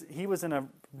because he was in a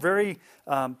very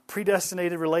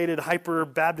predestinated, related,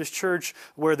 hyper-Baptist church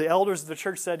where the elders of the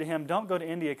church said to him, don't go to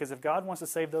India, because if God wants to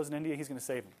save those in India, He's going to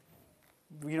save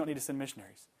them. You don't need to send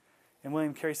missionaries. And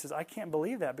William Carey says, I can't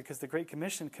believe that, because the Great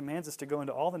Commission commands us to go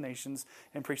into all the nations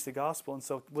and preach the gospel. And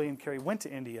so William Carey went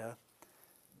to India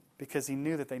because he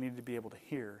knew that they needed to be able to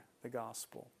hear the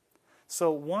gospel. So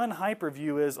one hyper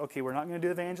view is, okay, we're not going to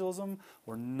do evangelism.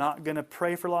 We're not going to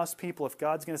pray for lost people. If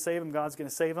God's going to save them, God's going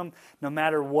to save them no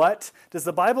matter what. Does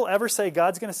the Bible ever say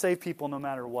God's going to save people no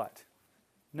matter what?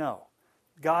 No.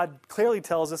 God clearly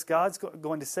tells us God's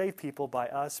going to save people by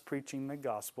us preaching the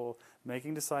gospel,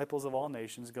 making disciples of all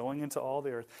nations, going into all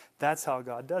the earth. That's how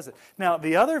God does it. Now,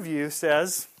 the other view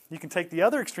says, you can take the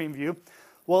other extreme view,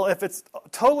 well, if it's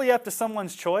totally up to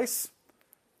someone's choice,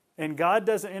 and God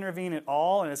doesn't intervene at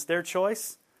all, and it's their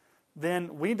choice,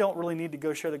 then we don't really need to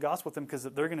go share the gospel with them, because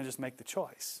they're going to just make the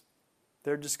choice.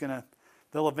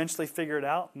 They'll eventually figure it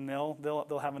out, and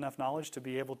they'll have enough knowledge to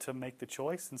be able to make the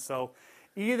choice. And so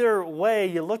either way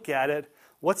you look at it,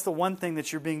 what's the one thing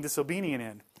that you're being disobedient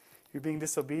in? You're being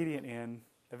disobedient in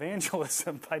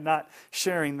evangelism by not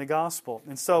sharing the gospel.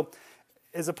 And so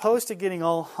as opposed to getting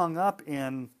all hung up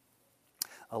in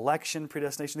election,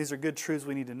 predestination, these are good truths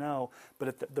we need to know,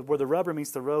 but where the rubber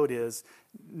meets the road is,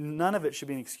 none of it should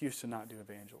be an excuse to not do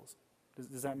evangelism.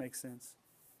 Does that make sense?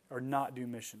 Or not do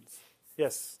missions?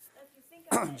 Yes. If you think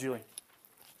of it, Julie.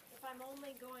 if I I'm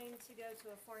only going to go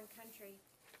to a foreign country,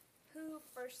 who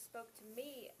first spoke to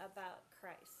me about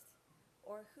Christ?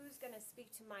 Or who's going to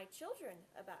speak to my children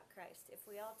about Christ? If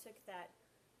we all took that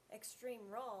extreme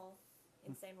role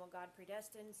in saying, well, God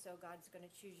predestined, so God's going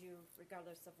to choose you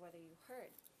regardless of whether you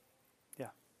heard.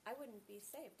 Yeah. I wouldn't be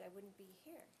saved. I wouldn't be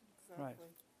here. Right.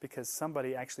 Because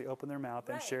somebody actually opened their mouth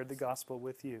and Right. shared the gospel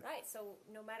with you. Right, so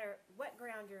no matter what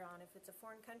ground you're on, if it's a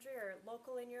foreign country or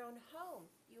local in your own home,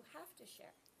 you have to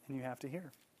share. And you have to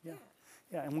hear. Yeah.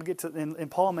 Yeah, and we'll get to,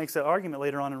 and Paul makes that argument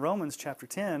later on in Romans chapter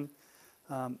 10.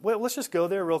 Well, let's just go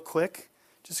there real quick,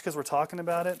 just because we're talking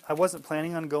about it. I wasn't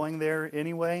planning on going there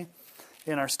anyway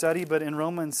in our study, but in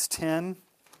Romans 10,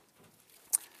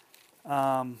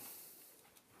 let's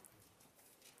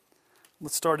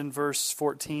start in verse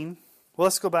 14. Well,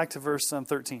 let's go back to verse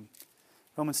 13.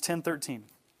 Romans 10:13.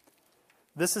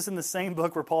 This is in the same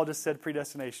book where Paul just said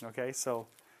predestination, okay? So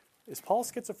is Paul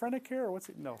schizophrenic here, or what's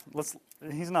he? No,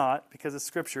 he's not, because it's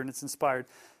Scripture and it's inspired.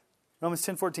 Romans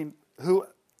 10:14.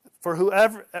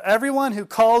 Everyone who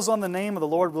calls on the name of the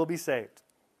Lord will be saved.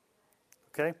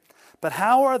 Okay? But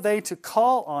how are they to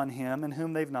call on him in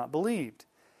whom they've not believed?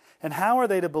 And how are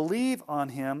they to believe on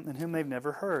him in whom they've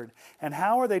never heard? And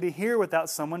how are they to hear without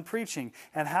someone preaching?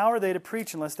 And how are they to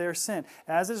preach unless they are sent?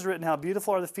 As is written, how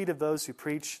beautiful are the feet of those who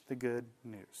preach the good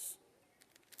news.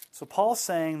 So Paul's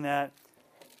saying that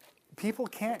people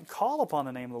can't call upon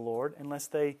the name of the Lord unless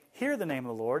they hear the name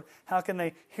of the Lord. How can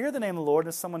they hear the name of the Lord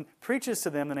unless someone preaches to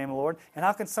them the name of the Lord? And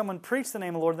how can someone preach the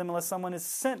name of the Lord to them unless someone is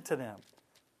sent to them?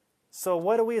 So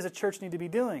what do we as a church need to be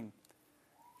doing?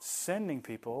 Sending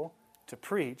people to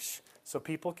preach so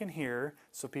people can hear,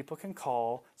 so people can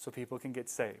call, so people can get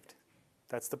saved.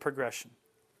 That's the progression.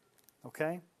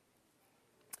 Okay?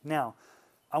 Now,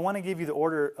 I want to give you the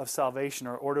order of salvation,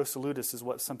 or ordo salutis is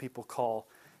what some people call.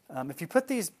 If you put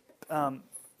these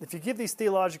if you give these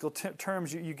theological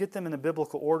terms, you get them in a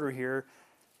biblical order here.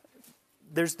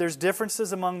 There's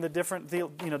differences among the different the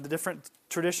different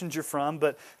traditions you're from,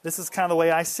 but this is kind of the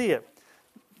way I see it.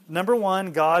 Number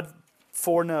one, God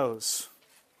foreknows.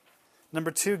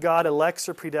 Number two, God elects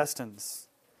or predestines.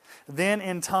 Then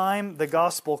in time, the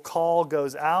gospel call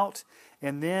goes out,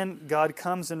 and then God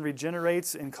comes and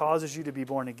regenerates and causes you to be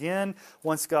born again.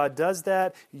 Once God does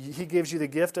that, He gives you the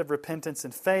gift of repentance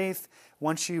and faith.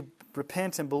 Once you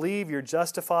repent and believe, you're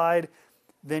justified.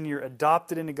 Then you're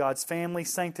adopted into God's family.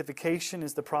 Sanctification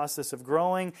is the process of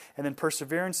growing. And then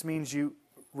perseverance means you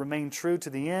remain true to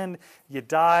the end. You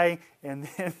die, and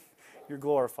then you're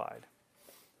glorified.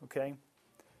 Okay?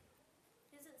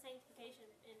 Isn't sanctification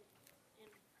and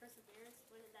perseverance,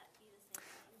 wouldn't that be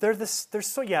the same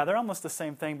thing? They're almost the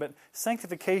same thing, but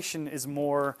sanctification is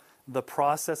more the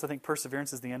process. I think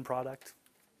perseverance is the end product.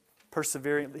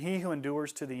 Persevering, he who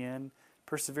endures to the end.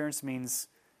 Perseverance means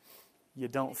you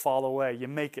don't fall away. You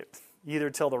make it either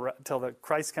till the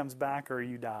Christ comes back or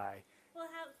you die. Well,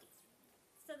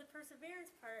 so the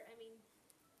perseverance part, I mean,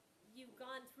 you've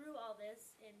gone through all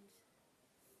this, and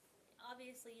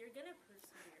obviously you're going to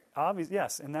persevere.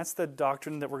 Yes, and that's the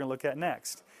doctrine that we're going to look at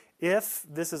next. If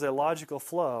this is a logical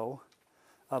flow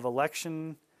of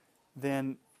election,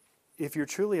 then if you're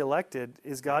truly elected,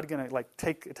 is God going to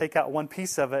take out one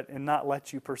piece of it and not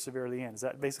let you persevere to the end? Is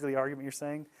that basically the argument you're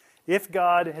saying? If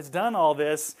God has done all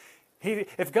this,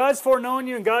 if God's foreknown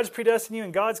you and God's predestined you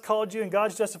and God's called you and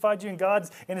God's justified you and God's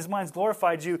in His mind's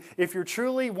glorified you, if you're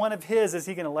truly one of His, is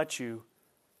He going to let you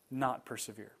not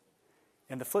persevere?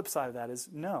 And the flip side of that is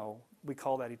no. We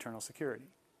call that eternal security.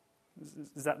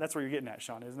 That's where you're getting at,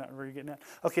 Sean? Isn't that where you're getting at?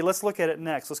 Okay, let's look at it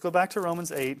next. Let's go back to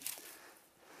Romans 8.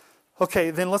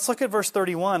 Okay, then let's look at verse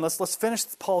 31. Let's finish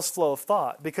Paul's flow of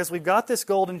thought, because we've got this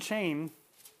golden chain,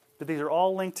 but these are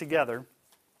all linked together.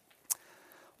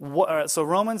 So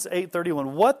Romans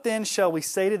 8:31. What then shall we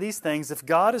say to these things? If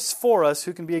God is for us,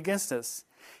 who can be against us?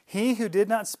 He who did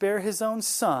not spare His own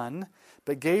Son,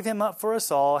 but gave Him up for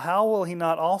us all, how will He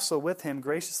not also with Him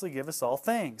graciously give us all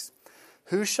things?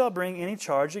 Who shall bring any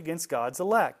charge against God's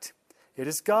elect? It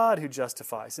is God who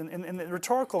justifies. And the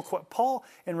rhetorical, Paul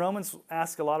in Romans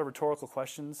asks a lot of rhetorical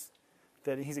questions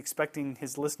that he's expecting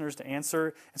his listeners to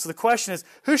answer. And so the question is,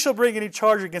 who shall bring any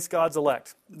charge against God's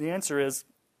elect? The answer is,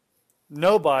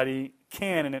 nobody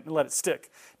can, and let it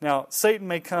stick. Now, Satan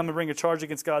may come and bring a charge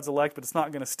against God's elect, but it's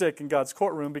not going to stick in God's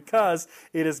courtroom because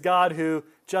it is God who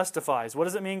justifies. What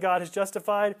does it mean God has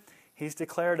justified? He's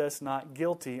declared us not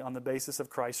guilty on the basis of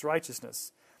Christ's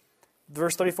righteousness.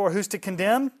 Verse 34, who's to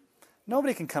condemn?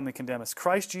 Nobody can come and condemn us.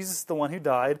 Christ Jesus is the one who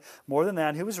died, more than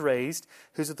that, who was raised,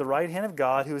 who's at the right hand of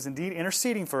God, who is indeed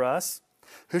interceding for us.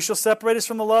 Who shall separate us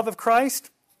from the love of Christ?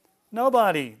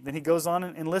 Nobody. Then he goes on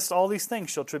and lists all these things.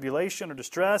 Shall tribulation or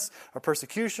distress or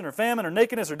persecution or famine or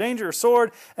nakedness or danger or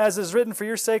sword, as is written, for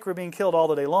your sake we're being killed all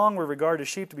the day long. We're regarded as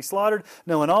sheep to be slaughtered.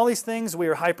 No, in all these things we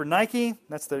are hyper Nike.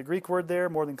 That's the Greek word there,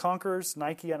 more than conquerors.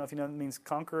 Nike, I don't know if you know it means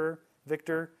conqueror,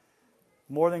 victor.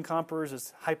 More than conquerors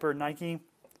is hyper Nike.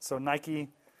 So Nike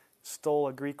stole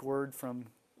a Greek word from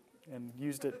and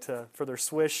used it for their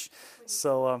swish.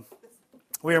 So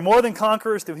we are more than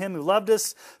conquerors through him who loved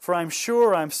us. For I'm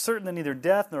certain that neither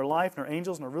death, nor life, nor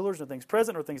angels, nor rulers, nor things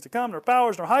present, nor things to come, nor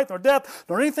powers, nor height, nor depth,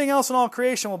 nor anything else in all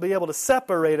creation will be able to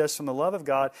separate us from the love of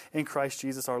God in Christ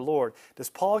Jesus our Lord. Does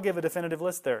Paul give a definitive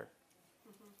list there?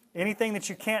 Anything that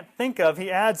you can't think of,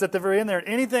 he adds at the very end there,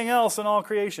 anything else in all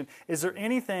creation. Is there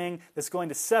anything that's going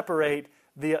to separate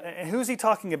who's he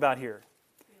talking about here?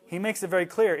 He makes it very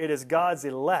clear. It is God's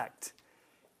elect.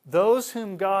 Those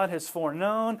whom God has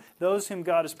foreknown, those whom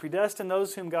God has predestined,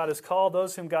 those whom God has called,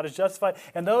 those whom God has justified,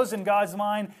 and those in God's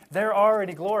mind, they're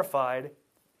already glorified.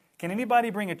 Can anybody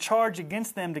bring a charge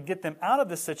against them to get them out of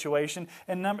this situation?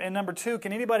 And number two,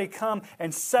 can anybody come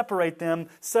and separate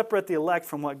the elect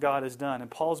from what God has done? And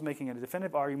Paul's making a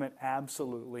definitive argument,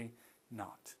 absolutely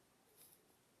not.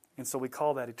 And so we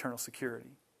call that eternal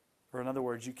security. Or in other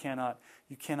words, you cannot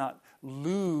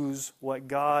lose what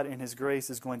God in His grace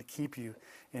is going to keep you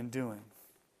in doing.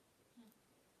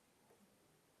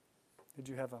 Did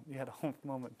you had a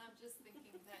moment? I'm just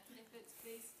thinking that if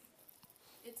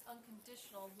it's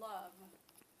unconditional love.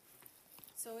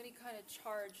 So any kind of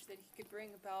charge that he could bring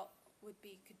about would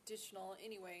be conditional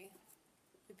anyway.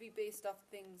 It'd be based off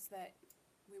things that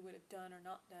we would have done or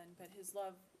not done, but his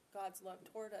love, God's love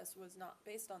toward us, was not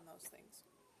based on those things.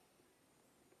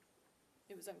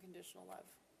 It was unconditional love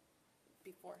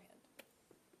beforehand.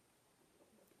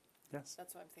 Yes.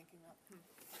 That's what I'm thinking about.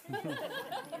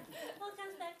 Well, it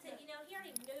comes back to, he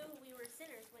already knew we were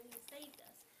sinners when he saved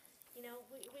us.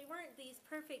 We weren't these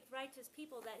perfect, righteous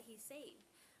people that he saved.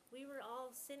 We were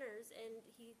all sinners, and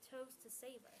he chose to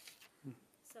save us.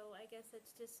 So I guess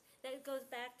it's just, that goes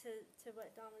back to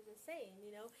what Don was just saying,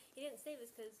 He didn't save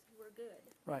us because we're good.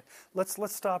 Right. Let's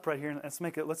stop right here, and let's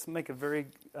make a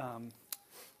very...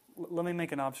 let me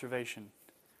make an observation.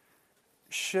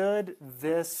 Should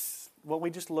this, what we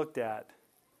just looked at,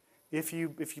 if you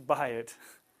buy it,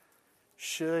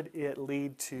 should it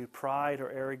lead to pride or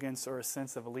arrogance or a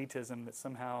sense of elitism that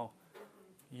somehow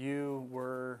you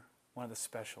were one of the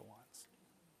special ones?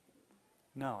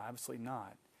 No, absolutely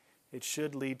not. It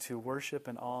should lead to worship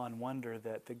and awe and wonder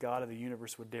that the God of the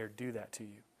universe would dare do that to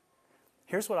you.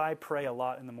 Here's what I pray a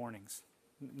lot in the mornings.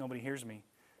 Nobody hears me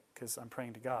because I'm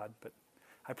praying to God, but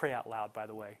I pray out loud, by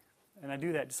the way. And I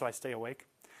do that just so I stay awake.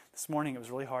 This morning it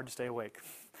was really hard to stay awake.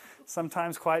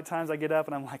 Sometimes, quiet times, I get up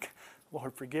and I'm like,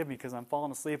 Lord, forgive me because I'm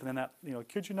falling asleep. And then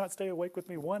could you not stay awake with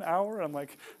me 1 hour? And I'm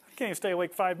like, I can't even stay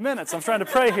awake 5 minutes. I'm trying to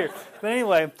pray here. But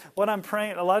anyway, what I'm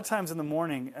praying a lot of times in the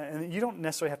morning, and you don't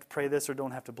necessarily have to pray this or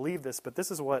don't have to believe this, but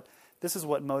this is what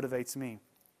motivates me.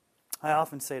 I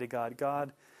often say to God,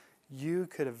 God, you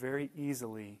could have very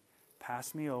easily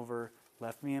passed me over,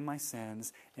 left me in my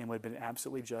sins, and would have been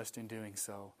absolutely just in doing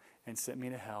so, and sent me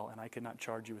to hell, and I could not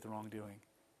charge you with wrongdoing.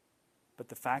 But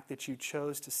the fact that you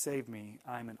chose to save me,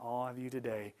 I'm in awe of you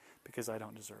today because I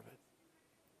don't deserve it.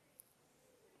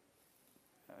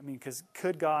 I mean, because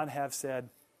could God have said,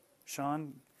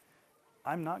 Sean,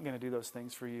 I'm not going to do those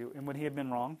things for you, and would he have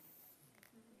been wrong?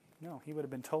 No, he would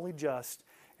have been totally just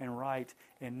and right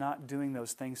in not doing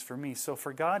those things for me. So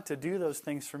for God to do those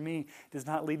things for me does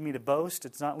not lead me to boast.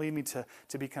 It does not lead me to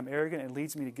become arrogant. It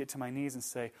leads me to get to my knees and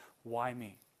say, why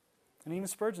me? And even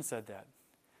Spurgeon said that.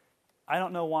 I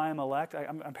don't know why I'm elect.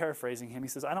 I'm paraphrasing him. He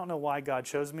says, I don't know why God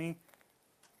chose me,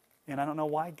 and I don't know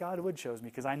why God would chose me,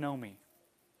 because I know me.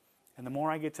 And the more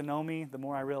I get to know me, the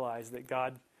more I realize that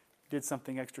God did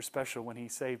something extra special when he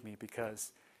saved me,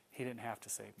 because he didn't have to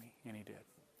save me, and he did.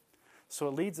 So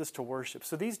it leads us to worship.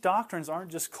 So these doctrines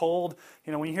aren't just cold.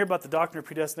 When you hear about the doctrine of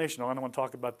predestination, I don't want to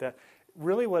talk about that.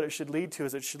 Really what it should lead to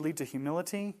is it should lead to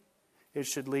humility. It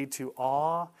should lead to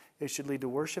awe. It should lead to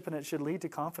worship. And it should lead to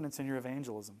confidence in your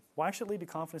evangelism. Why should it lead to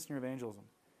confidence in your evangelism?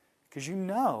 Because you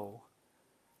know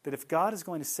that if God is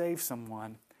going to save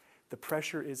someone, the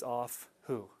pressure is off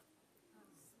who?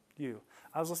 You.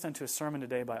 I was listening to a sermon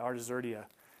today by Art Azurdia,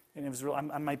 and it was real,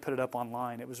 I might put it up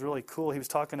online. It was really cool. He was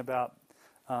talking about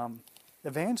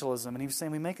evangelism, and he was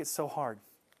saying we make it so hard.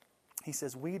 He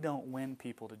says we don't win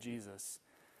people to Jesus.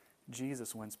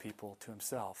 Jesus wins people to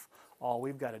himself. All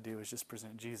we've got to do is just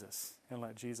present Jesus and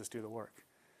let Jesus do the work.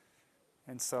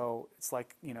 And so it's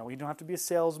like, you don't have to be a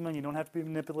salesman. You don't have to be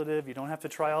manipulative. You don't have to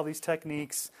try all these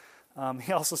techniques.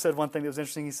 He also said one thing that was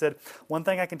interesting. He said, one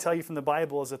thing I can tell you from the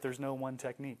Bible is that there's no one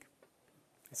technique.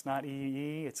 It's not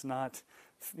EE. It's not,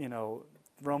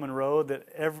 Roman Road.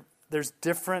 There's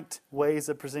different ways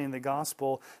of presenting the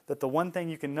gospel, that the one thing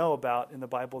you can know about in the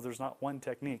Bible, there's not one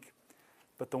technique.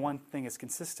 But the one thing that's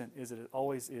consistent is that it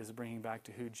always is bringing back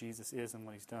to who Jesus is and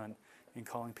what he's done and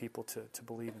calling people to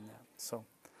believe in that. So,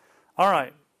 all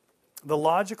right. The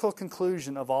logical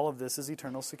conclusion of all of this is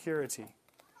eternal security.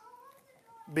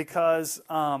 Because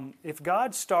if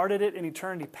God started it in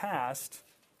eternity past,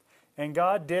 and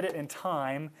God did it in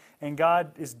time, and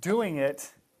God is doing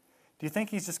it, do you think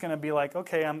he's just going to be like,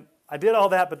 okay, I did all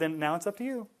that, but then now it's up to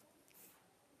you?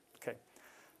 Okay.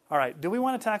 All right. Do we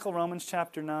want to tackle Romans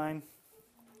chapter 9?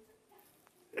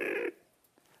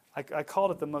 I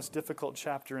called it the most difficult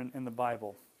chapter in the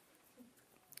Bible.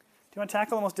 Do you want to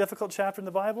tackle the most difficult chapter in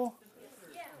the Bible?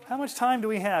 Yeah. How much time do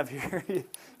we have here? You're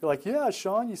like, yeah,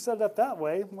 Sean, you set it up that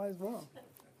way. Might as well.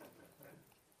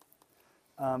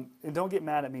 And don't get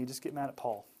mad at me. Just get mad at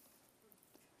Paul.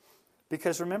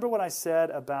 Because remember what I said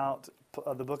about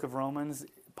the book of Romans?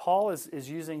 Paul is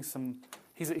using some...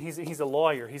 He's a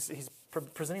lawyer. He's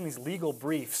presenting these legal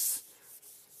briefs,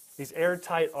 these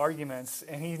airtight arguments,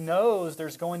 and he knows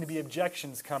there's going to be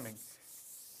objections coming,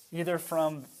 either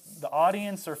from the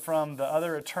audience or from the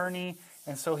other attorney,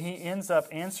 and so he ends up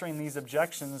answering these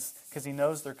objections because he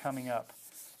knows they're coming up.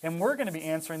 And we're going to be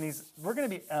answering these, we're going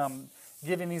to be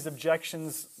giving these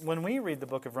objections when we read the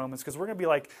book of Romans, because we're going to be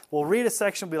like, we'll read a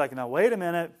section, we'll be like, now wait a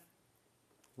minute,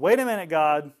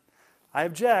 God, I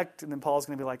object, and then Paul's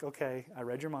going to be like, okay, I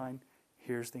read your mind,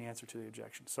 here's the answer to the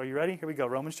objection. So are you ready? Here we go,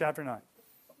 Romans chapter 9.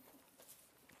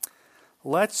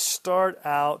 Let's start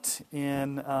out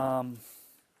in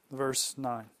verse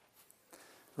 9.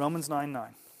 Romans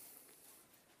 9:9.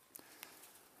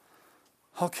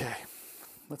 Okay,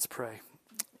 let's pray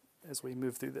as we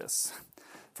move through this.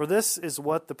 For this is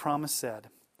what the promise said.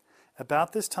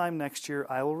 About this time next year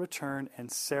I will return,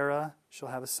 and Sarah shall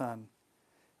have a son.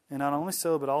 And not only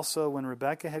so, but also when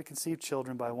Rebekah had conceived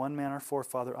children by one man our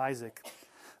forefather Isaac,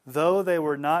 though they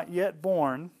were not yet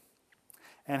born,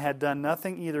 and had done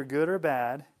nothing either good or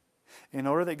bad, in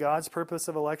order that God's purpose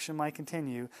of election might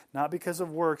continue, not because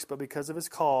of works, but because of his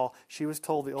call, she was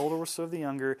told, the older will serve the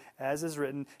younger, as is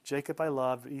written, Jacob I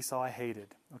loved, but Esau I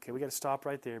hated. Okay, we got to stop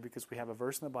right there, because we have a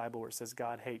verse in the Bible where it says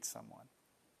God hates someone.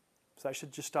 So that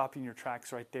should just stop you in your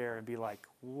tracks right there and be like,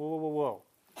 whoa.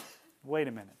 Wait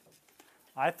a minute.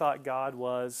 I thought God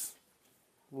was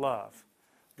love.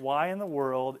 Why in the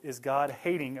world is God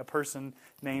hating a person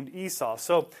named Esau?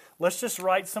 So let's just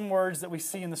write some words that we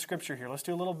see in the scripture here. Let's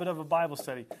do a little bit of a Bible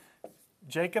study.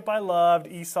 Jacob I loved,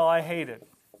 Esau I hated.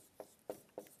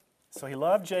 So he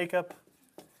loved Jacob,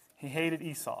 he hated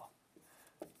Esau.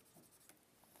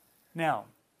 Now,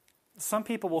 some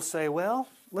people will say, well,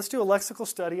 let's do a lexical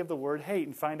study of the word hate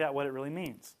and find out what it really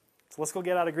means. So let's go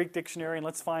get out a Greek dictionary and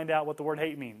let's find out what the word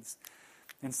hate means.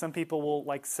 And some people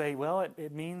will say, well,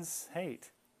 it means hate.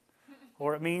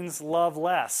 Or it means love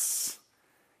less.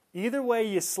 Either way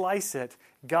you slice it,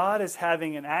 God is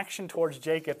having an action towards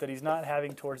Jacob that he's not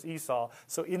having towards Esau.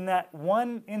 So in that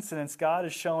one incident, God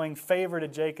is showing favor to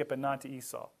Jacob and not to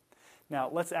Esau.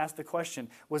 Now, let's ask the question,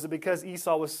 was it because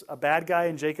Esau was a bad guy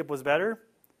and Jacob was better?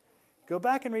 Go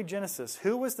back and read Genesis.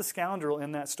 Who was the scoundrel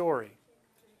in that story?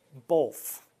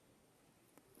 Both.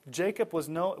 Jacob was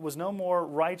no more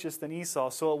righteous than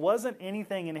Esau, so it wasn't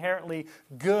anything inherently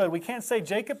good. We can't say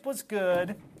Jacob was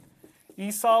good,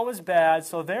 Esau was bad,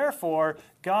 so therefore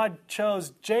God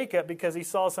chose Jacob because he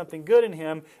saw something good in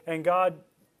him, and God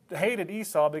hated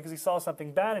Esau because he saw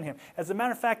something bad in him. As a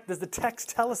matter of fact, does the text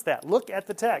tell us that? Look at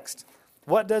the text.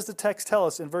 What does the text tell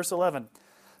us in verse 11?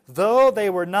 Though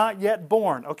they were not yet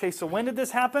born. Okay, so when did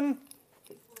this happen?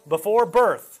 Before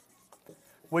birth.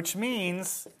 Which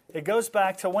means it goes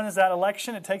back to when is that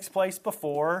election? It takes place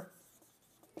before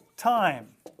time.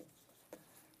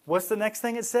 What's the next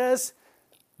thing it says?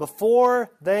 Before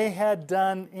they had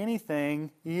done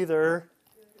anything, either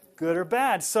good or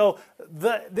bad. So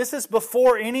this is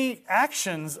before any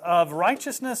actions of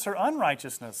righteousness or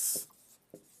unrighteousness.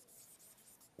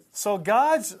 So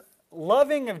God's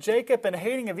loving of Jacob and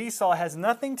hating of Esau has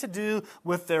nothing to do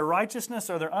with their righteousness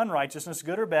or their unrighteousness,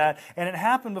 good or bad, and it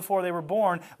happened before they were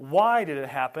born. Why did it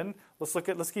happen?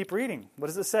 Let's keep reading. What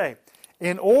does it say?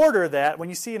 In order that, when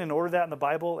you see an in order that in the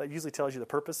Bible, it usually tells you the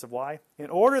purpose of why. In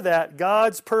order that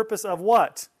God's purpose of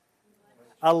what?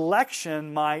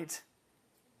 Election might.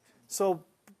 So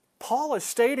Paul is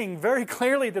stating very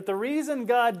clearly that the reason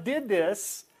God did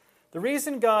this, the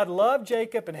reason God loved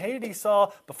Jacob and hated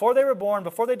Esau before they were born,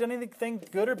 before they'd done anything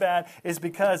good or bad, is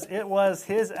because it was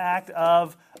his act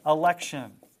of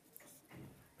election.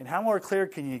 And how more clear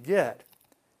can you get?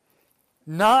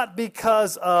 Not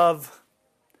because of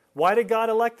Why did God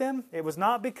elect them? It was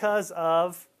not because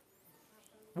of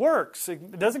works.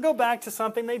 It doesn't go back to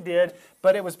something they did,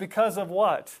 but it was because of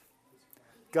what?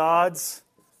 God's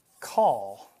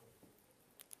call.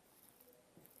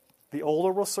 The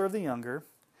older will serve the younger.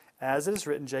 As it is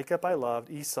written, Jacob I loved,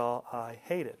 Esau I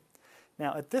hated.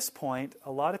 Now, at this point,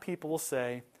 a lot of people will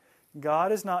say,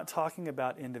 God is not talking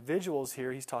about individuals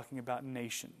here, He's talking about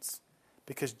nations.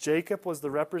 Because Jacob was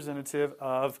the representative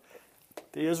of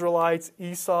the Israelites,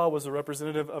 Esau was the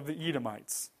representative of the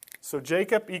Edomites. So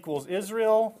Jacob equals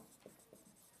Israel,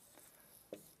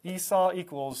 Esau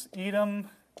equals Edom,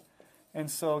 and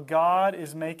so God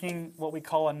is making what we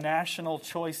call a national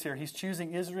choice here. He's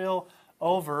choosing Israel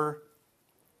over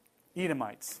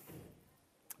Edomites.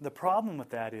 The problem with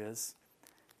that is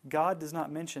God does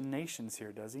not mention nations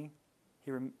here, does He?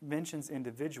 He mentions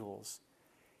individuals.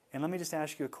 And let me just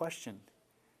ask you a question.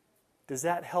 Does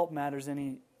that help matters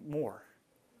any more?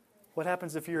 What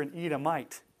happens if you're an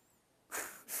Edomite?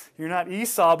 You're not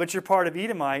Esau, but you're part of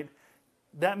Edomite.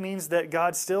 That means that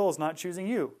God still is not choosing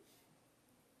you.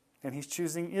 And He's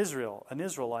choosing Israel, an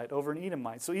Israelite, over an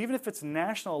Edomite. So even if it's a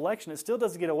national election, it still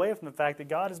doesn't get away from the fact that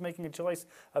God is making a choice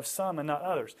of some and not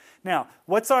others. Now,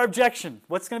 what's our objection?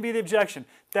 What's going to be the objection?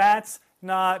 That's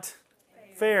not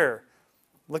fair.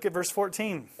 Look at verse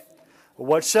 14.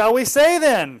 What shall we say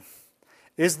then?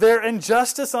 Is there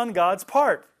injustice on God's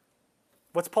part?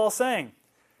 What's Paul saying?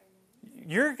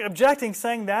 You're objecting,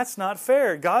 saying that's not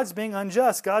fair. God's being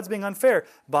unjust. God's being unfair.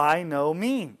 By no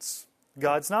means.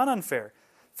 God's not unfair.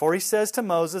 For He says to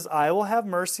Moses, I will have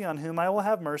mercy on whom I will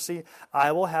have mercy.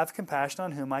 I will have compassion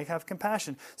on whom I have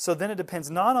compassion. So then it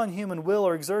depends not on human will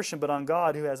or exertion, but on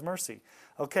God who has mercy.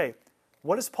 Okay,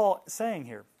 what is Paul saying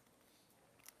here?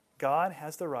 God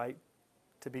has the right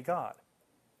to be God.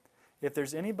 If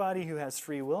there's anybody who has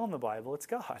free will in the Bible, it's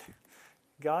God.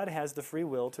 God has the free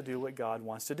will to do what God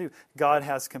wants to do. God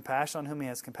has compassion on whom He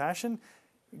has compassion.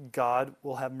 God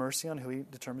will have mercy on who He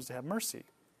determines to have mercy.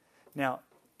 Now,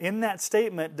 in that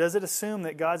statement, does it assume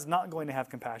that God's not going to have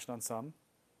compassion on some?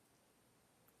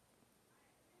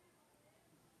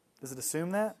 Does it assume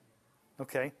that?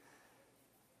 Okay.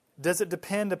 Does it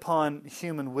depend upon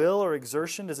human will or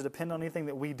exertion? Does it depend on anything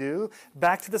that we do?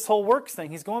 Back to this whole works thing.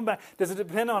 He's going back. Does it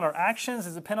depend on our actions?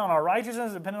 Does it depend on our righteousness?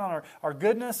 Does it depend on our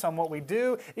goodness, on what we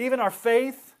do? Even our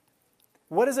faith?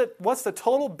 What is it? What's the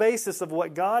total basis of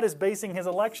what God is basing His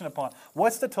election upon?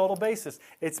 What's the total basis?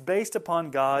 It's based upon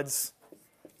God's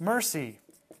mercy.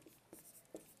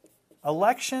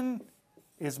 Election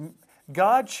is...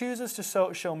 God chooses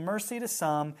to show mercy to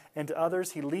some, and to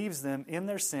others He leaves them in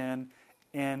their sin,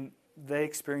 and they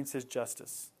experience His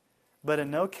justice. But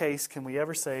in no case can we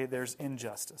ever say there's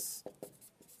injustice.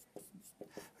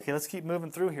 Okay, let's keep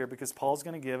moving through here because Paul's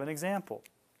going to give an example.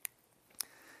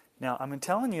 Now, I'm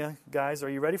telling you, guys, are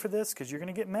you ready for this? Because you're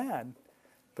going to get mad.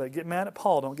 But get mad at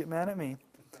Paul, don't get mad at me.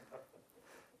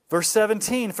 Verse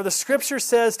 17, for the Scripture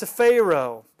says to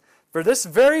Pharaoh, for this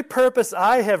very purpose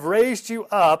I have raised you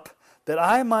up, that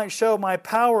I might show my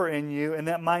power in you, and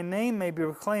that my name may be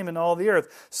proclaimed in all the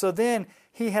earth. So then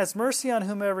He has mercy on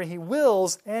whomever He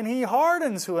wills, and He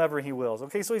hardens whoever He wills.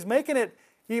 Okay, so He's making it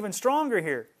even stronger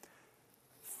here.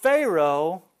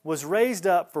 Pharaoh was raised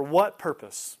up for what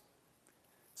purpose?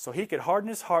 So he could harden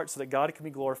his heart so that God can be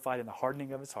glorified in the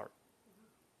hardening of his heart.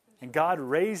 And God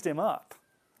raised him up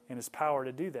in His power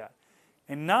to do that.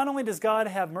 And not only does God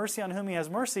have mercy on whom He has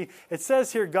mercy, it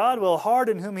says here, God will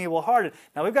harden whom He will harden.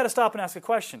 Now we've got to stop and ask a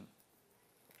question.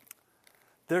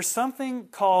 There's something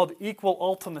called equal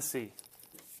ultimacy.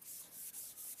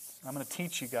 I'm going to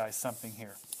teach you guys something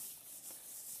here.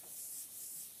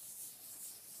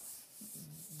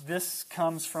 This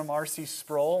comes from R.C.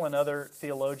 Sproul and other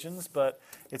theologians, but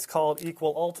it's called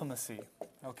equal ultimacy.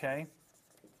 Okay?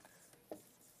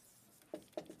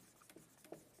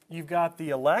 You've got the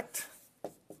elect,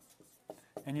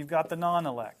 and you've got the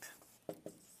non-elect.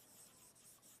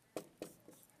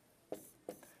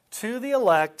 To the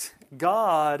elect,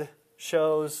 God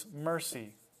shows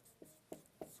mercy.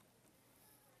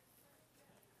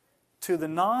 To the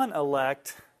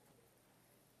non-elect,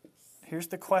 here's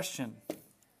the question.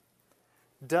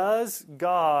 Does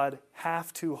God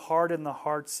have to harden the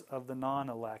hearts of the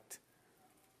non-elect?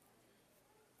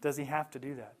 Does He have to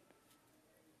do that?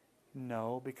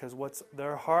 No, because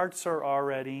their hearts are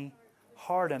already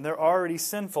hardened. They're already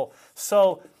sinful.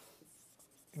 So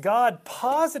God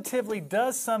positively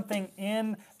does something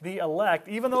in the elect,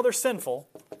 even though they're sinful.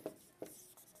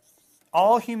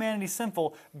 All humanity is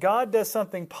sinful. God does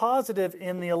something positive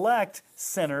in the elect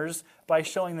sinners by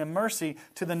showing them mercy.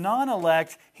 To the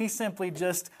non-elect, He simply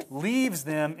just leaves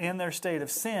them in their state of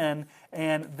sin,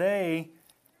 and they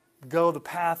go the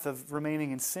path of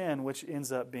remaining in sin, which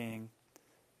ends up being,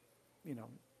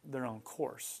 their own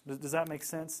course. Does that make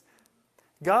sense?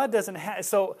 God doesn't have...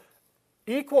 So,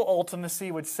 equal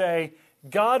ultimacy would say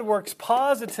God works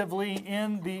positively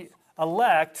in the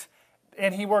elect,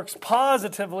 and He works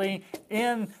positively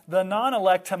in the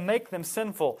non-elect to make them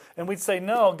sinful. And we'd say,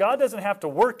 no, God doesn't have to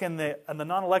work in the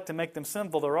non-elect to make them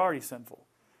sinful. They're already sinful.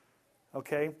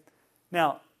 Okay?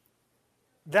 Now,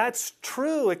 that's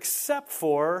true except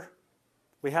for,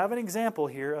 we have an example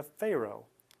here of Pharaoh.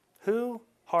 Who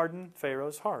hardened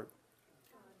Pharaoh's heart?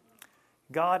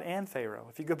 God and Pharaoh.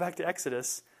 If you go back to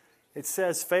Exodus, it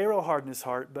says Pharaoh hardened his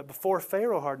heart, but before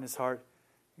Pharaoh hardened his heart,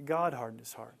 God hardened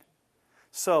his heart.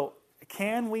 So,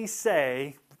 can we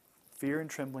say, fear and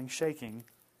trembling, shaking,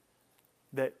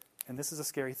 that, and this is a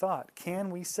scary thought,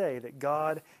 can we say that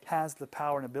God has the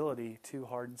power and ability to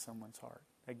harden someone's heart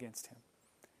against Him?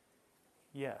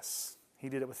 Yes, He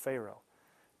did it with Pharaoh.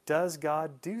 Does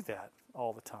God do that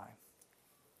all the time?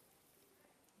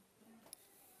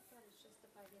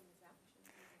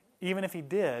 Even if He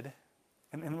did,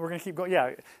 and we're going to keep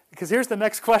going, because here's the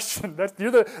next question.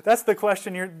 That's the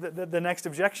question, the next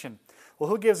objection. Well,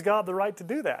 who gives God the right to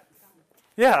do that?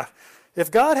 Yeah. If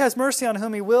God has mercy on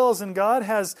whom He wills and God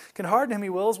can harden whom He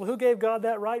wills, well, who gave God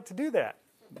that right to do that?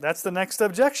 That's the next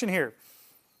objection here.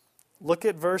 Look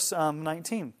at verse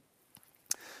 19.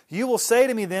 You will say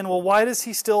to me then, well, why does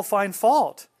He still find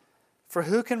fault? For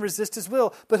who can resist His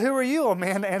will? But who are you, O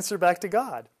man, to answer back to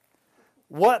God?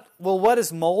 What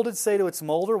is molded say to its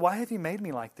molder? Why have you made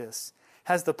me like this?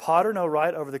 Has the potter no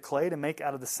right over the clay to make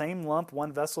out of the same lump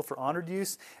one vessel for honored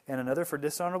use and another for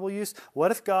dishonorable use?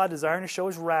 What if God, desiring to show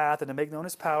His wrath and to make known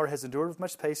His power, has endured with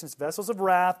much patience vessels of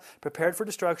wrath prepared for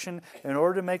destruction in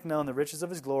order to make known the riches of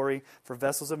His glory for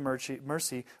vessels of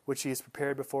mercy which He has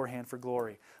prepared beforehand for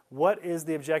glory? What is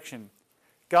the objection?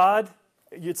 God,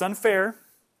 it's unfair.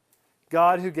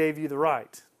 God who gave you the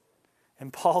right.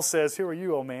 And Paul says, who are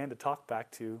you, O man, to talk back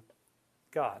to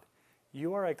God?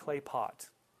 You are a clay pot.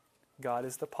 God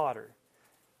is the potter.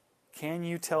 Can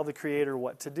you tell the Creator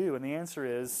what to do? And the answer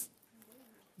is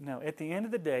no. At the end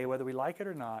of the day, whether we like it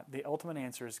or not, the ultimate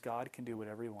answer is God can do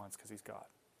whatever He wants because He's God.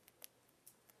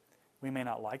 We may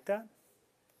not like that.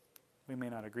 We may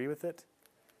not agree with it.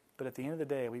 But at the end of the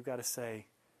day, we've got to say,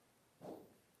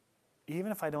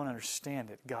 even if I don't understand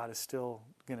it, God is still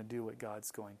going to do what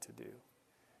God's going to do.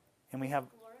 And we have...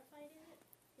 Glorified in it?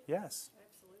 Yes.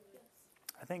 Absolutely.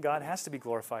 I think God has to be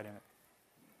glorified in it.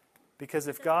 Because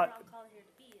if That's God... what I'm called here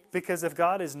to be. Because if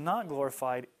God is not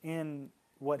glorified in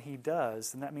what He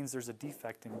does, then that means there's a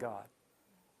defect in God.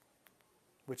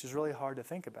 Which is really hard to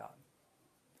think about.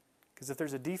 Because if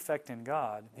there's a defect in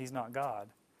God, He's not God.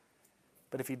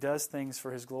 But if He does things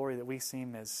for His glory that we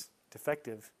seem as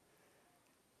defective,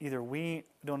 either we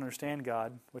don't understand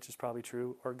God, which is probably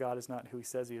true, or God is not who He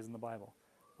says He is in the Bible,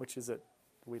 which is that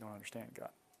we don't understand God.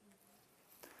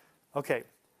 Okay.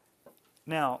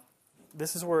 Now,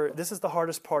 this is the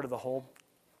hardest part of the whole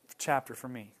chapter for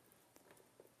me.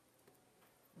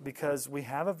 Because we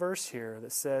have a verse here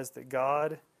that says that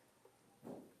God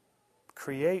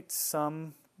creates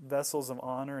some vessels of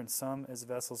honor and some as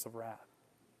vessels of wrath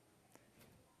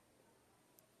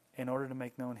in order to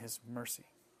make known His mercy.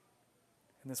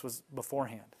 And this was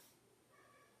beforehand.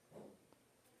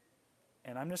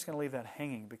 And I'm just going to leave that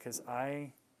hanging because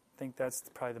I think that's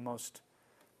probably the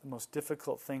most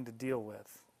difficult thing to deal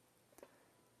with.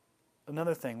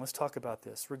 Another thing, let's talk about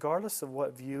this. Regardless of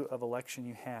what view of election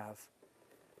you have,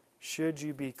 should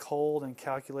you be cold and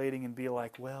calculating and be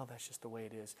like, well, that's just the way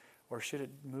it is? Or should it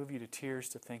move you to tears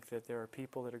to think that there are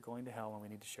people that are going to hell and we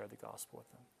need to share the gospel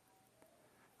with them?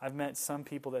 I've met some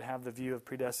people that have the view of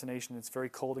predestination. It's very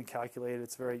cold and calculated.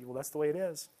 It's very, well, that's the way it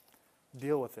is.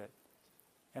 Deal with it.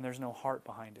 And there's no heart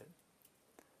behind it.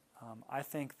 I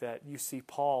think that you see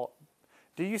Paul.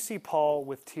 Do you see Paul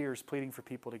with tears pleading for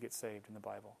people to get saved in the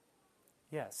Bible?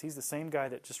 Yes, he's the same guy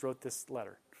that just wrote this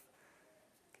letter.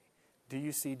 Do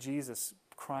you see Jesus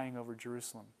crying over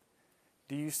Jerusalem?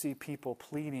 Do you see people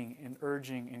pleading and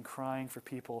urging and crying for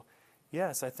people?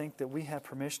 Yes, I think that we have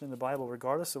permission in the Bible,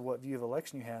 regardless of what view of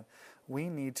election you have, we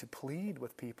need to plead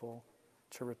with people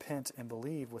to repent and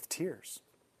believe with tears.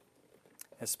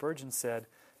 As Spurgeon said,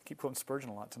 I keep quoting Spurgeon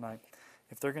a lot tonight,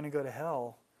 if they're going to go to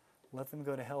hell, let them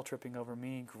go to hell tripping over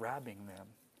me, grabbing them.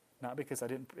 Not because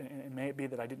it may be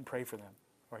that I didn't pray for them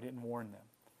or I didn't warn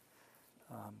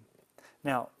them.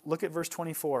 Now, look at verse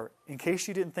 24. In case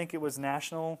you didn't think it was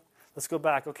national, let's go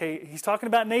back. Okay, he's talking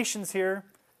about nations here.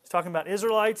 He's talking about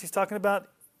Israelites. He's talking about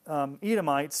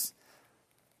Edomites.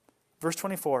 Verse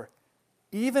 24.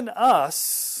 Even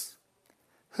us,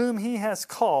 whom He has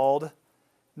called,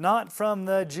 not from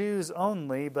the Jews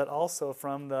only, but also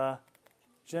from the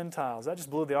Gentiles. That just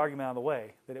blew the argument out of the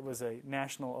way, that it was a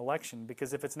national election.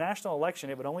 Because if it's national election,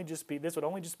 this would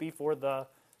only just be for the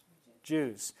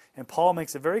Jews. And Paul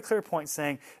makes a very clear point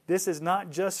saying, this is not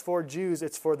just for Jews,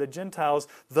 it's for the Gentiles,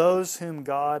 those whom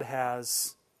God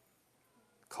has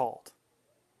called.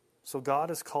 So God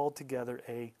has called together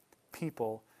a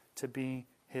people to be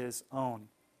His own.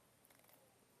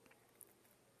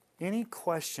 Any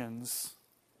questions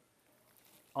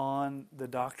on the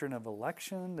doctrine of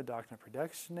election, the doctrine of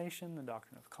predestination, the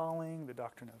doctrine of calling, the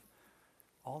doctrine of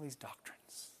all these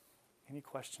doctrines? Any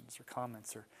questions or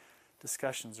comments or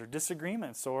discussions or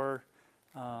disagreements or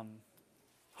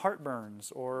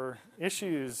heartburns or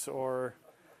issues or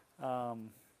I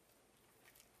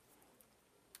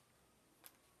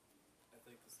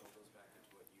think this all goes back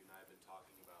into what you and I have been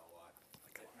talking about a lot.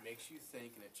 It makes you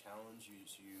think and it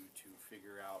challenges you to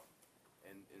figure out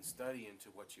and study into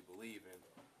what you believe in.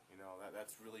 You know,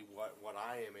 that's really what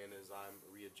I am in, is I'm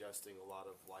readjusting a lot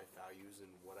of life values and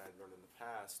what I've learned in the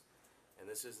past. And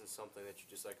this isn't something that you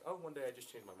just like, oh, one day I just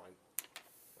changed my mind.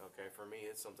 Okay, for me,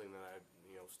 it's something that I,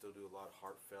 still do a lot of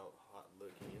heartfelt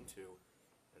looking into.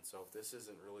 And so if this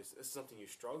is something you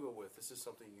struggle with, this is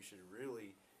something you should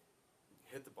really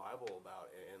hit the Bible about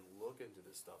and look into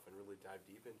this stuff and really dive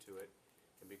deep into it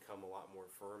and become a lot more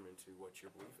firm into what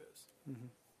your belief is. Mm-hmm.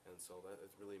 And so that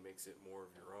it really makes it more of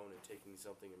your own, and taking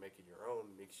something and making your own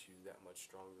makes you that much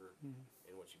stronger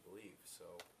in what you believe. So,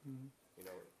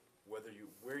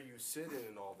 where you sit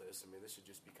in all this, this should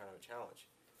just be kind of a challenge.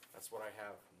 That's what I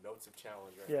have, notes of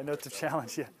challenge. Right yeah, notes of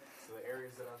challenge, yeah. So the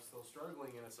areas that I'm still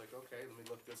struggling in, it's like, okay, let me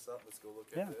look this up, let's go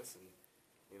look at this. And,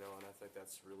 and I think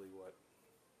that's really what,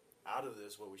 out of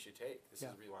this, what we should take. This is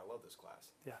the reason why I love this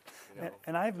class. Yeah.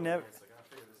 And I've never...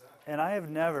 And I have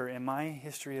never, in my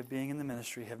history of being in the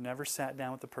ministry, have never sat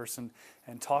down with a person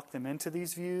and talked them into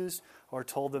these views or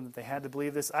told them that they had to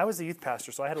believe this. I was a youth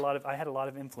pastor, so I had a lot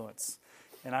of influence.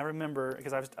 And I remember,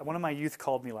 because one of my youth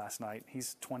called me last night.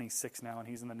 He's 26 now, and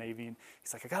he's in the Navy. And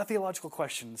he's like, I got a theological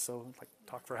question. So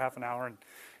talked for half an hour, and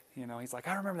he's like,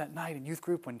 I remember that night in youth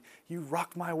group when you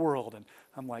rocked my world. And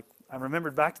I'm like, I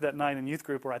remembered back to that night in youth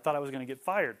group where I thought I was going to get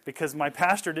fired because my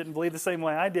pastor didn't believe the same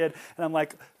way I did. And I'm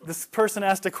like, this person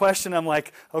asked a question. I'm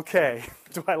like, okay,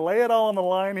 do I lay it all on the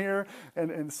line here?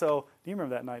 And so, do you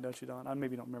remember that night, don't you, Don? I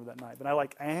maybe don't remember that night. But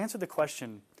I answered the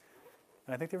question,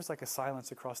 and I think there was a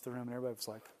silence across the room, and everybody was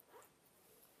like,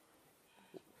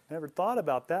 never thought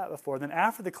about that before. Then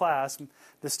after the class,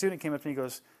 the student came up to me and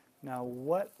goes, now,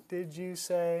 what did you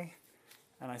say?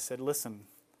 And I said, listen,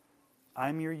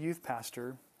 I'm your youth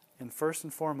pastor, and first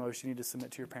and foremost, you need to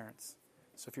submit to your parents.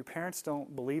 So if your parents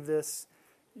don't believe this,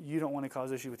 you don't want to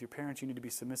cause issue with your parents. You need to be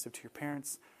submissive to your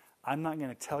parents. I'm not going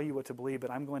to tell you what to believe,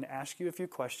 but I'm going to ask you a few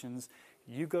questions.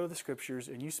 You go to the Scriptures,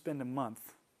 and you spend a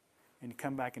month, and you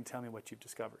come back and tell me what you've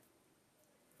discovered.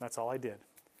 That's all I did.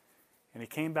 And he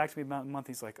came back to me about a month.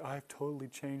 He's like, I've totally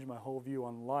changed my whole view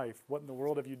on life. What in the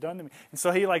world have you done to me? And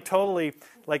so he totally,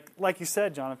 like you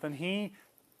said, Jonathan, he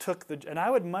took and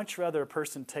I would much rather a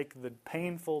person take the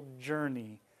painful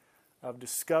journey of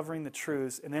discovering the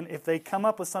truths. And then if they come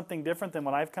up with something different than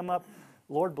what I've come up,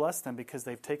 Lord bless them, because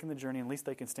they've taken the journey. At least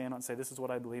they can stand on and say, this is what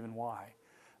I believe and why.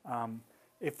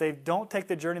 If they don't take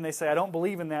the journey and they say, I don't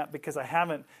believe in that because I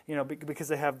haven't, because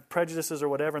they have prejudices or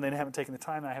whatever, and they haven't taken the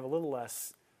time, and I have a little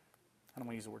less, I don't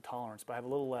want to use the word tolerance, but I have a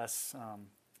little less,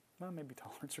 maybe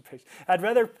tolerance or patience. I'd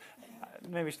rather,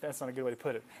 maybe that's not a good way to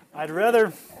put it.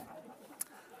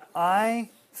 I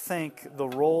think the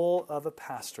role of a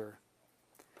pastor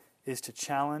is to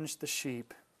challenge the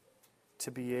sheep to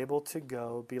be able to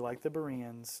go be like the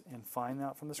Bereans and find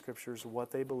out from the Scriptures what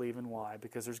they believe and why.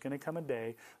 Because there's going to come a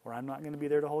day where I'm not going to be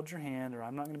there to hold your hand, or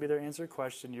I'm not going to be there to answer a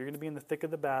question. You're going to be in the thick of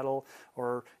the battle,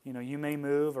 or you may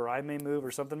move, or I may move,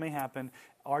 or something may happen.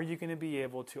 Are you going to be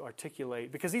able to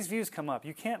articulate? Because these views come up.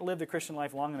 You can't live the Christian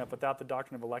life long enough without the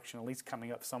doctrine of election at least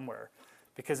coming up somewhere.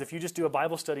 Because if you just do a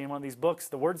Bible study in one of these books,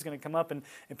 the word's going to come up and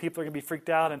people are going to be freaked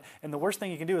out. And the worst thing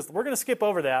you can do is we're going to skip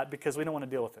over that because we don't want to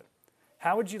deal with it.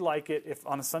 How would you like it if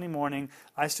on a Sunday morning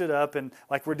I stood up and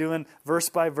we're doing verse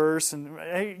by verse, and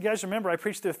hey, you guys remember I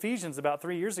preached the Ephesians about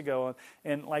 3 years ago,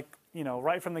 and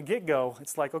right from the get-go,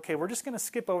 it's like, okay, we're just going to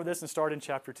skip over this and start in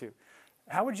chapter 2.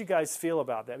 How would you guys feel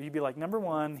about that? You'd be like, number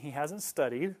 1, he hasn't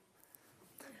studied.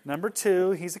 Number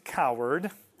 2, he's a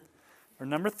coward. Or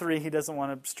number 3, he doesn't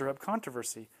want to stir up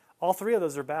controversy. All 3 of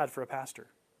those are bad for a pastor.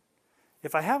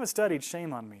 If I haven't studied,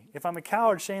 shame on me. If I'm a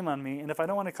coward, shame on me. And if I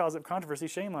don't want to cause up controversy,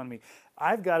 shame on me.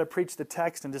 I've got to preach the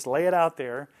text and just lay it out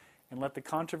there and let the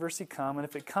controversy come. And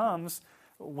if it comes,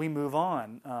 we move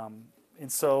on.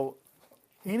 And so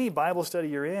any Bible study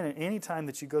you're in, and any time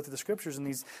that you go through the Scriptures and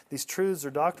these truths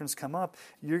or doctrines come up,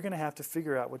 you're going to have to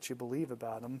figure out what you believe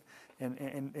about them,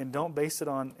 and don't base it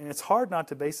on, and it's hard not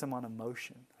to base them on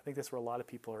emotion. I think that's where a lot of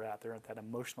people are at. They're at that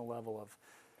emotional level of,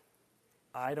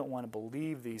 I don't want to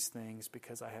believe these things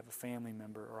because I have a family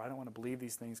member, or I don't want to believe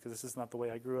these things because this is not the way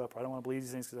I grew up, or I don't want to believe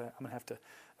these things because I'm going to have to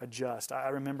adjust. I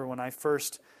remember when I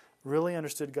first really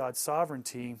understood God's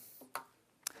sovereignty,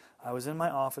 I was in my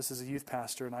office as a youth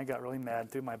pastor, and I got really mad and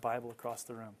threw my Bible across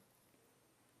the room.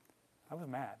 I was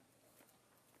mad.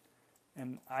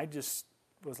 And I just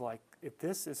was like, if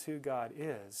this is who God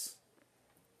is,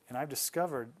 and I've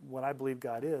discovered what I believe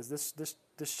God is,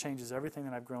 this changes everything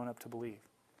that I've grown up to believe.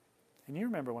 And you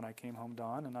remember when I came home,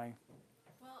 Dawn, and I...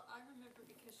 Well, I remember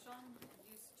because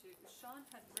Sean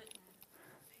had written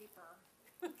a paper.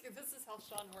 This is how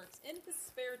Sean works. In his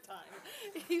spare time,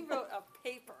 he wrote a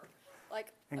paper,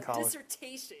 like in a college.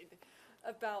 dissertation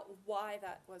about why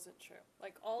that wasn't true.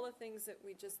 Like all the things that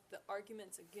the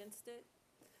arguments against it.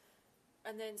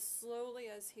 And then slowly,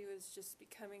 as he was just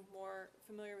becoming more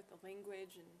familiar with the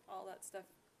language and all that stuff,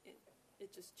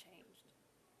 it just changed.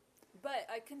 But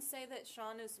I can say that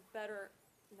Sean is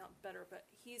not better, but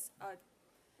he's a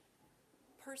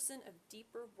person of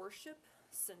deeper worship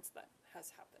since that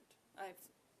has happened.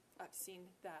 I've seen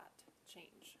that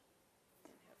change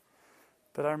in him.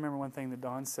 But I remember one thing that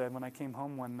Dawn said when I came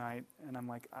home one night, and I'm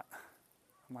like,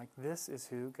 this is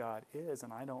who God is,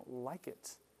 and I don't like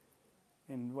it.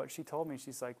 And what she told me,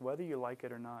 she's like, whether you like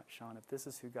it or not, Sean, if this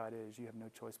is who God is, you have no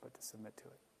choice but to submit to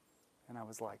it. And I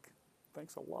was like,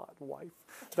 thanks a lot, wife.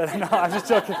 But no, I'm just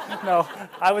joking. No,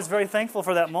 I was very thankful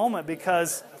for that moment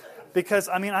because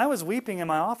I was weeping in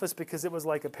my office because it was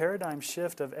like a paradigm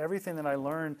shift of everything that I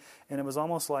learned, and it was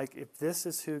almost like, if this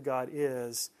is who God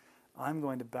is, I'm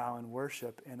going to bow and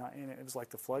worship. And it was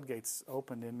like the floodgates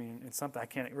opened in me, and something I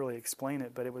can't really explain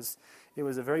it, but it was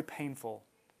a very painful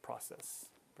process,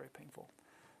 very painful.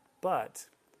 But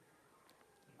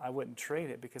I wouldn't trade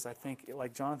it because I think,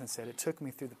 like Jonathan said, it took me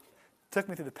through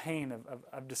the pain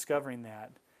of discovering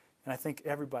that. And I think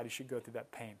everybody should go through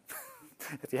that pain.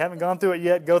 If you haven't gone through it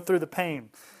yet, go through the pain.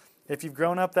 If you've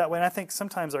grown up that way, and I think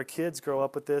sometimes our kids grow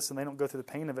up with this and they don't go through the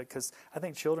pain of it because I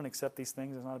think children accept these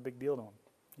things. It's not a big deal to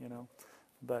them,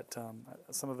 But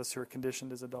some of us who are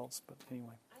conditioned as adults, but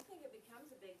anyway. I think it becomes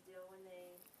a big deal when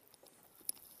they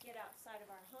get outside of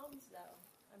our homes, though.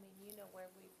 I mean,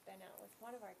 where we've been out with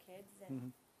one of our kids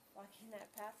and walking that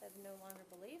path of no longer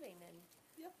believing, and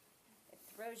it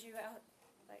throws you out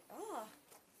like,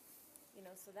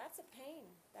 so that's a pain.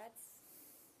 That's,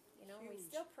 we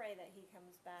still pray that he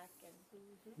comes back. And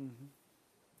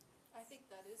I think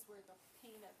that is where the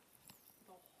pain of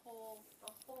the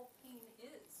whole pain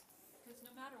is. Because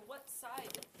no matter what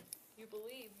side you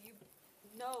believe, you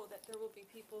know that there will be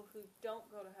people who don't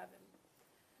go to heaven.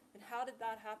 And how did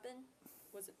that happen?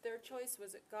 Was it their choice?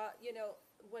 Was it God?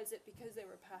 Was it because they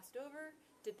were passed over?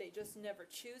 Did they just never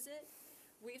choose it?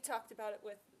 We've talked about it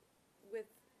with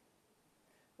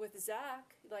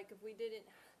Zach. Like if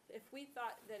we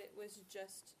thought that it was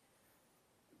just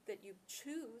that you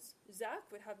choose, Zach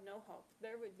would have no hope.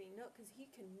 There would be because he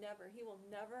will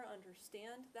never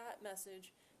understand that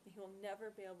message, and he will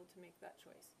never be able to make that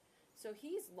choice. So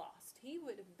he's lost. He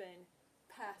would have been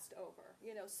passed over,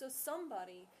 so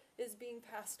somebody is being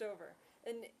passed over.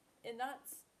 And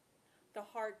that's the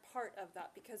hard part of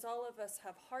that, because all of us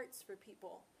have hearts for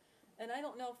people. And I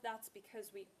don't know if that's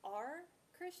because we are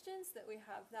Christians that we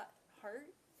have that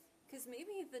heart, because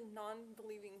maybe the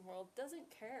non-believing world doesn't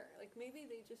care. Like maybe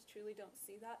they just truly don't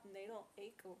see that, and they don't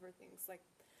ache over things like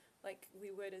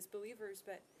we would as believers.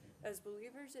 But as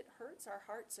believers, it hurts our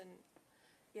hearts. And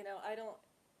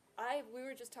we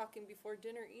were just talking before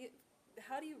dinner.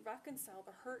 How do you reconcile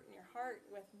the hurt in your heart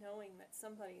with knowing that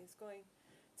somebody is going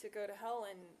to go to hell,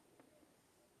 and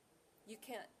you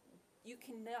can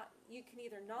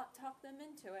either not talk them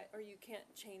into it, or you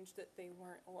can't change that they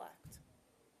weren't elect.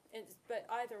 But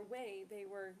either way,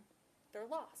 they're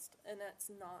lost, and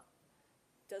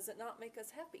does it not make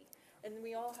us happy? And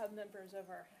we all have members of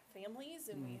our families,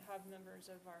 and we have members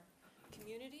of our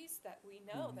communities that we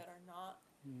know that are not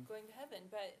going to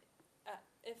heaven, but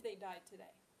if they died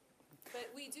today.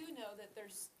 But we do know that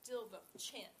there's still the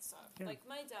chance of. Yeah. Like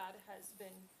my dad has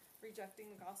been rejecting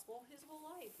the gospel his whole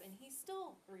life, and he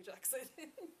still rejects it.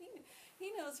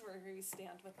 He knows where we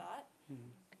stand with that.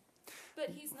 But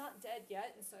he's not dead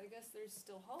yet, and so I guess there's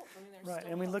still hope. I mean, there's right,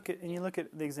 still and hope. you look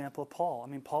at the example of Paul. I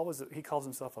mean, Paul he calls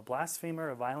himself a blasphemer,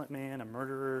 a violent man, a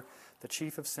murderer, the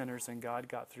chief of sinners, and God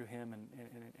got through him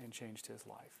and changed his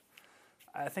life.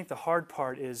 I think the hard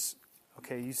part is,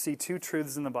 okay, you see two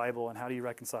truths in the Bible, and how do you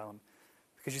reconcile them?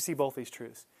 Because you see both these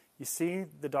truths. You see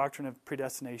the doctrine of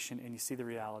predestination and you see the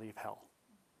reality of hell.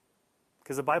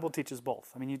 Because the Bible teaches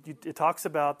both. I mean, it talks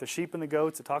about the sheep and the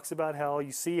goats. It talks about hell.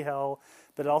 You see hell.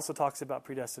 But it also talks about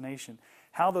predestination.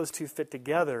 How those two fit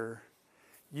together,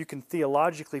 you can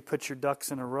theologically put your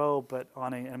ducks in a row, but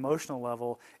on an emotional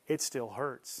level, it still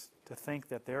hurts to think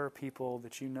that there are people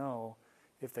that you know,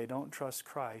 if they don't trust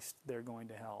Christ, they're going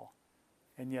to hell.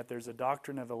 And yet there's a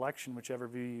doctrine of election, whichever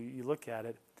view you look at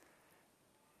it.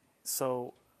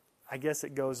 So I guess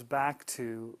it goes back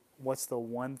to what's the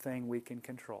one thing we can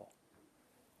control?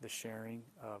 The sharing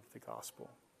of the gospel.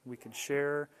 We can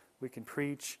share, we can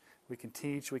preach, we can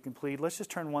teach, we can plead. Let's just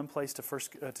turn one place to 2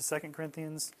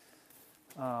 Corinthians.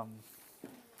 I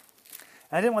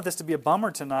didn't want this to be a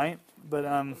bummer tonight, but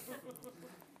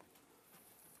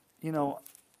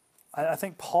I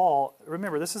think Paul,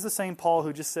 remember, this is the same Paul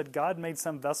who just said God made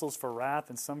some vessels for wrath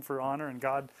and some for honor, and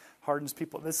God hardens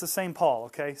people. This is the same Paul,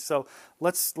 okay? So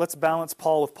let's balance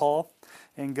Paul with Paul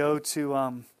and go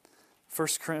to 2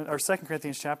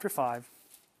 Corinthians chapter 5,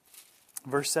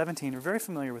 verse 17. We're very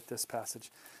familiar with this passage.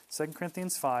 2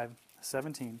 Corinthians 5,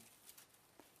 17.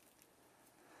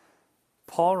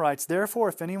 Paul writes, "Therefore,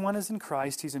 if anyone is in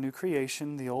Christ, he's a new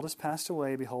creation. The old has passed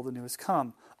away. Behold, the new has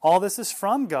come. All this is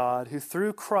from God, who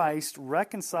through Christ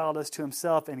reconciled us to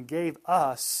himself and gave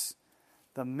us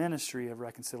the ministry of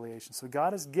reconciliation." So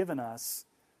God has given us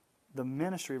the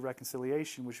ministry of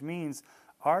reconciliation, which means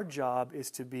our job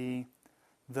is to be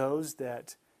those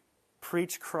that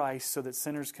preach Christ so that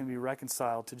sinners can be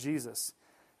reconciled to Jesus.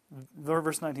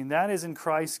 Verse 19, "That is, in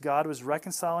Christ God was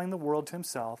reconciling the world to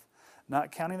himself,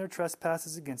 not counting their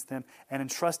trespasses against them, and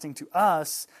entrusting to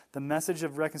us the message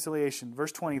of reconciliation."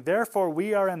 Verse 20, "Therefore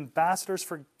we are ambassadors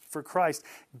for Christ,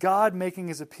 God making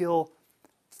his appeal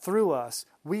through us.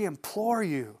 We implore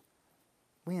you."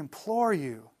 We implore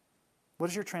you. What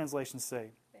does your translation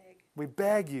say? Beg. We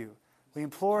beg you. We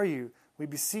implore you. We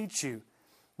beseech you.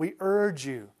 We urge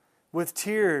you. With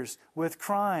tears, with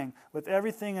crying, with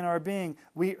everything in our being,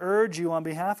 we urge you on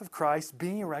behalf of Christ,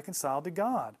 be reconciled to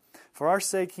God. For our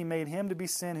sake he made him to be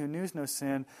sin who knew no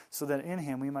sin, so that in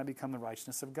him we might become the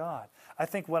righteousness of God. I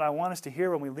think what I want us to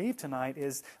hear when we leave tonight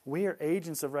is we are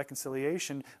agents of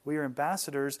reconciliation, we are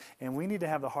ambassadors, and we need to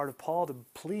have the heart of Paul to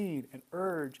plead and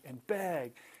urge and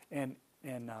beg and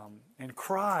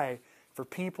cry for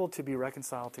people to be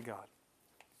reconciled to God.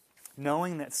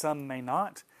 Knowing that some may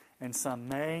not and some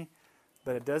may,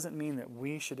 but it doesn't mean that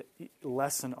we should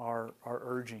lessen our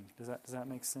urging. Does that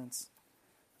make sense?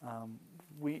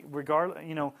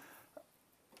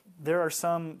 There are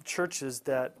some churches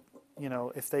that,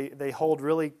 if they hold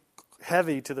really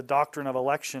heavy to the doctrine of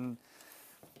election,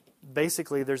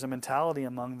 basically there's a mentality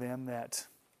among them that,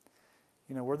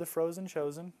 we're the frozen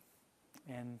chosen,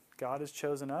 and God has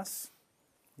chosen us.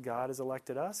 God has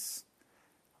elected us.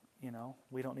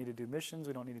 We don't need to do missions.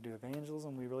 We don't need to do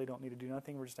evangelism. We really don't need to do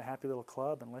nothing. We're just a happy little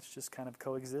club, and let's just kind of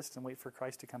coexist and wait for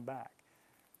Christ to come back.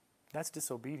 That's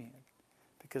disobedient,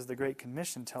 because the Great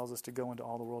Commission tells us to go into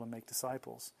all the world and make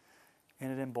disciples.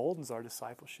 And it emboldens our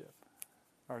discipleship,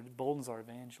 or it emboldens our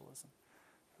evangelism.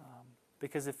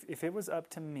 Because if it was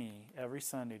up to me every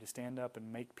Sunday to stand up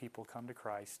and make people come to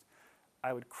Christ,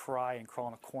 I would cry and crawl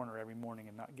in a corner every morning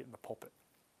and not get in the pulpit.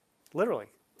 Literally.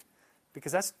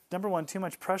 Because that's, number one, too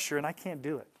much pressure, and I can't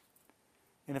do it.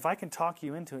 And if I can talk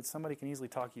you into it, somebody can easily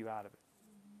talk you out of it.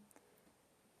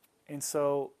 And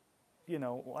so,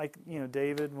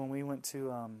 David, when we went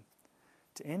to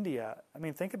India,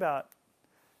 think about,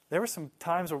 there were some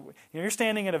times where you're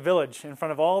standing in a village in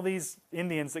front of all these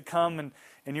Indians that come,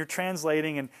 and you're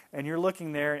translating, and you're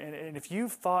looking there, and if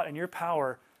you've thought in your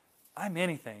power, I'm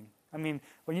anything. When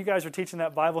you guys were teaching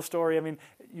that Bible story,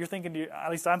 you're thinking, at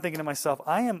least I'm thinking to myself,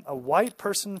 I am a white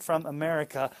person from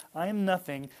America. I am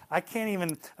nothing. I can't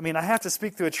even, I have to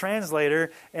speak through a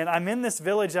translator, and I'm in this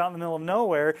village out in the middle of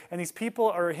nowhere, and these people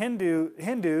are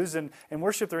Hindus and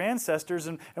worship their ancestors,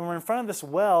 and we're in front of this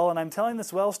well, and I'm telling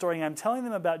this well story, and I'm telling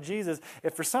them about Jesus.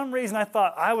 If for some reason I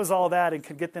thought I was all that and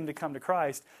could get them to come to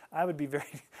Christ, I would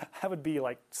be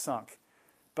like sunk.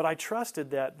 But I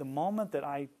trusted that the moment that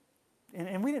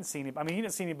and we didn't see anybody. You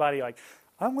didn't see anybody like,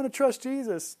 I'm going to trust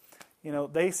Jesus.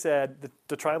 They said,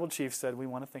 the tribal chief said, we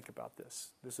want to think about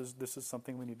this. This is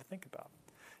something we need to think about.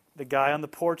 The guy on the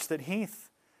porch that Heath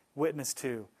witnessed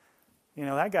to,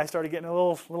 that guy started getting a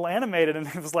little animated, and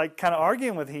he was like kind of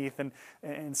arguing with Heath,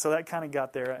 and so that kind of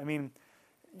got there.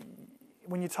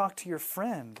 When you talk to your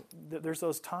friend, there's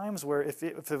those times where if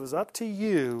it was up to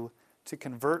you to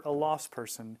convert a lost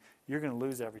person, you're going to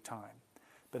lose every time.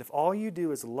 But if all you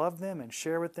do is love them and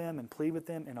share with them and plead with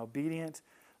them and obedient,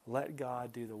 Let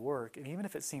God do the work. And even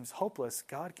if it seems hopeless,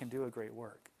 God can do a great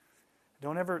work.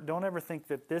 Don't ever think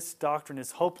that this doctrine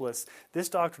is hopeless. This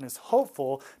doctrine is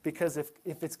hopeful because if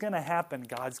it's going to happen,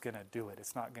 God's going to do it.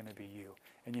 It's not going to be you.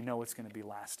 And you know it's going to be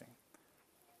lasting.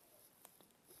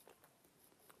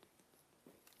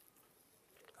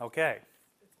 Okay.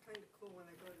 It's kind of cool when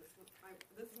I go to school.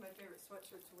 This is my favorite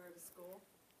sweatshirt to wear to school.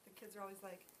 The kids are always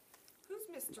like, "Who's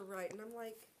Mr. Right?" And I'm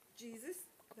like, "Jesus."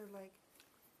 They're like,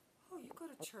 "Oh, you go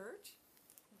to church?"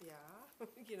 Yeah.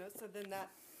 So then that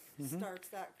starts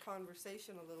that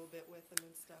conversation a little bit with them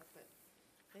and stuff. But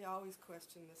they always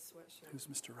question this sweatshirt. Who's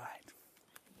Mr. Right?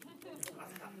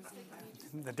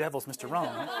 The devil's Mr.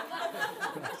 Wrong.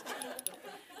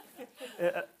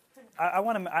 I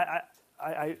want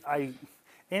to.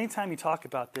 Anytime you talk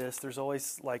about this, there's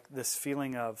always like this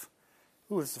feeling of,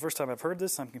 "Ooh, this is the first time I've heard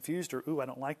this. I'm confused," or "Ooh, I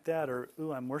don't like that," or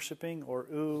 "Ooh, I'm worshiping," or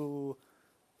 "Ooh."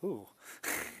 It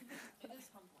is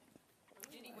humbling.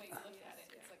 Any way you look at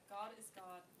it, it's like God is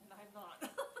God and I'm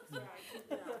not.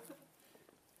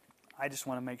 I just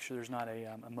want to make sure there's not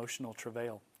a emotional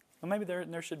travail. Well, maybe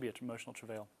there should be an emotional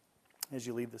travail as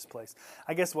you leave this place.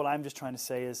 I guess what I'm just trying to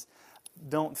say is,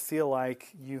 don't feel like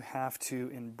you have to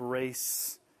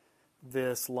embrace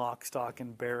this lock, stock,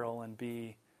 and barrel and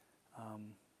be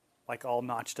like all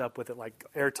notched up with it, like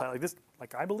airtight, like this.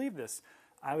 Like, I believe this.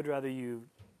 I would rather you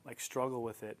like struggle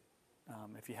with it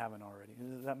if you haven't already.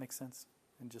 Does that make sense?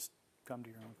 And just come to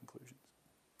your own conclusions.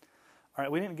 All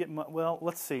right, we didn't get well.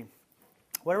 Let's see.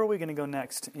 Where are we going to go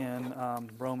next in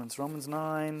Romans? Romans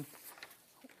 9.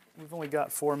 We've only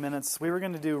got 4 minutes. We were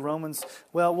going to do Romans.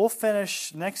 Well, we'll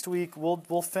finish next week.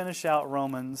 We'll finish out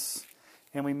Romans,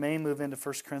 and we may move into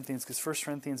 1 Corinthians, because 1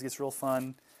 Corinthians gets real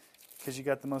fun, because you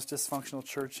got the most dysfunctional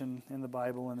church in the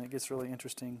Bible, and it gets really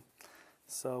interesting.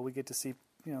 So we get to see,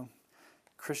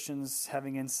 Christians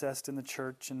having incest in the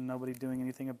church and nobody doing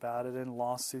anything about it, and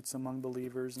lawsuits among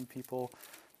believers, and people,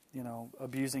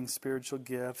 abusing spiritual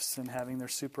gifts and having their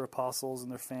super apostles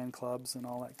and their fan clubs and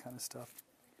all that kind of stuff.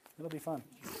 It'll be fun.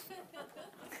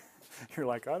 You're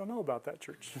like, I don't know about that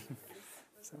church.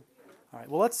 So, all right.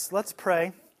 Well, let's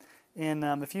pray. And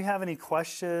if you have any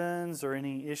questions or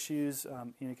any issues,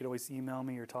 you could always email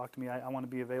me or talk to me. I want to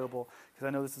be available, because I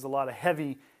know this is a lot of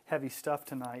heavy stuff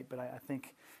tonight. But I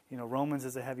think Romans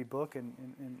is a heavy book,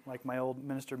 and like my old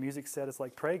minister of music said, it's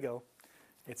like Prego.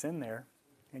 It's in there,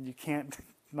 and you can't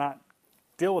not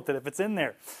deal with it if it's in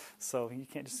there. So you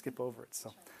can't just skip over it.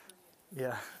 So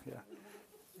yeah.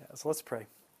 So let's pray.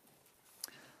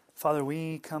 Father,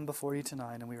 we come before you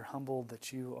tonight, and we are humbled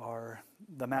that you are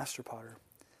the master potter,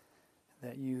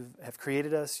 that you have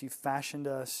created us, you fashioned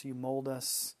us, you mold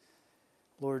us.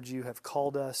 Lord, you have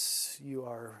called us, you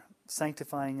are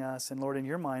sanctifying us, and Lord, in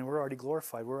your mind, we're already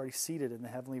glorified. We're already seated in the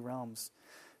heavenly realms.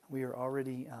 We are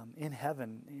already in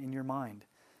heaven in your mind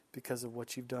because of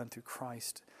what you've done through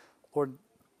Christ. Lord,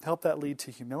 help that lead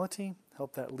to humility.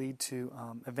 Help that lead to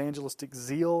evangelistic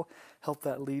zeal. Help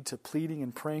that lead to pleading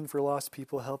and praying for lost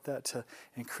people. Help that to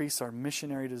increase our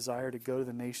missionary desire to go to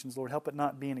the nations. Lord, help it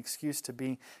not be an excuse to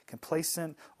be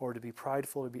complacent or to be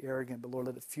prideful or to be arrogant, but Lord,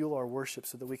 let it fuel our worship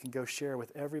so that we can go share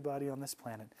with everybody on this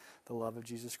planet the love of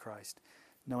Jesus Christ,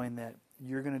 knowing that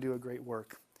you're going to do a great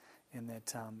work and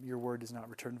that your word does not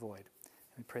return void.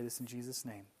 And we pray this in Jesus'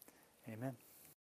 name. Amen.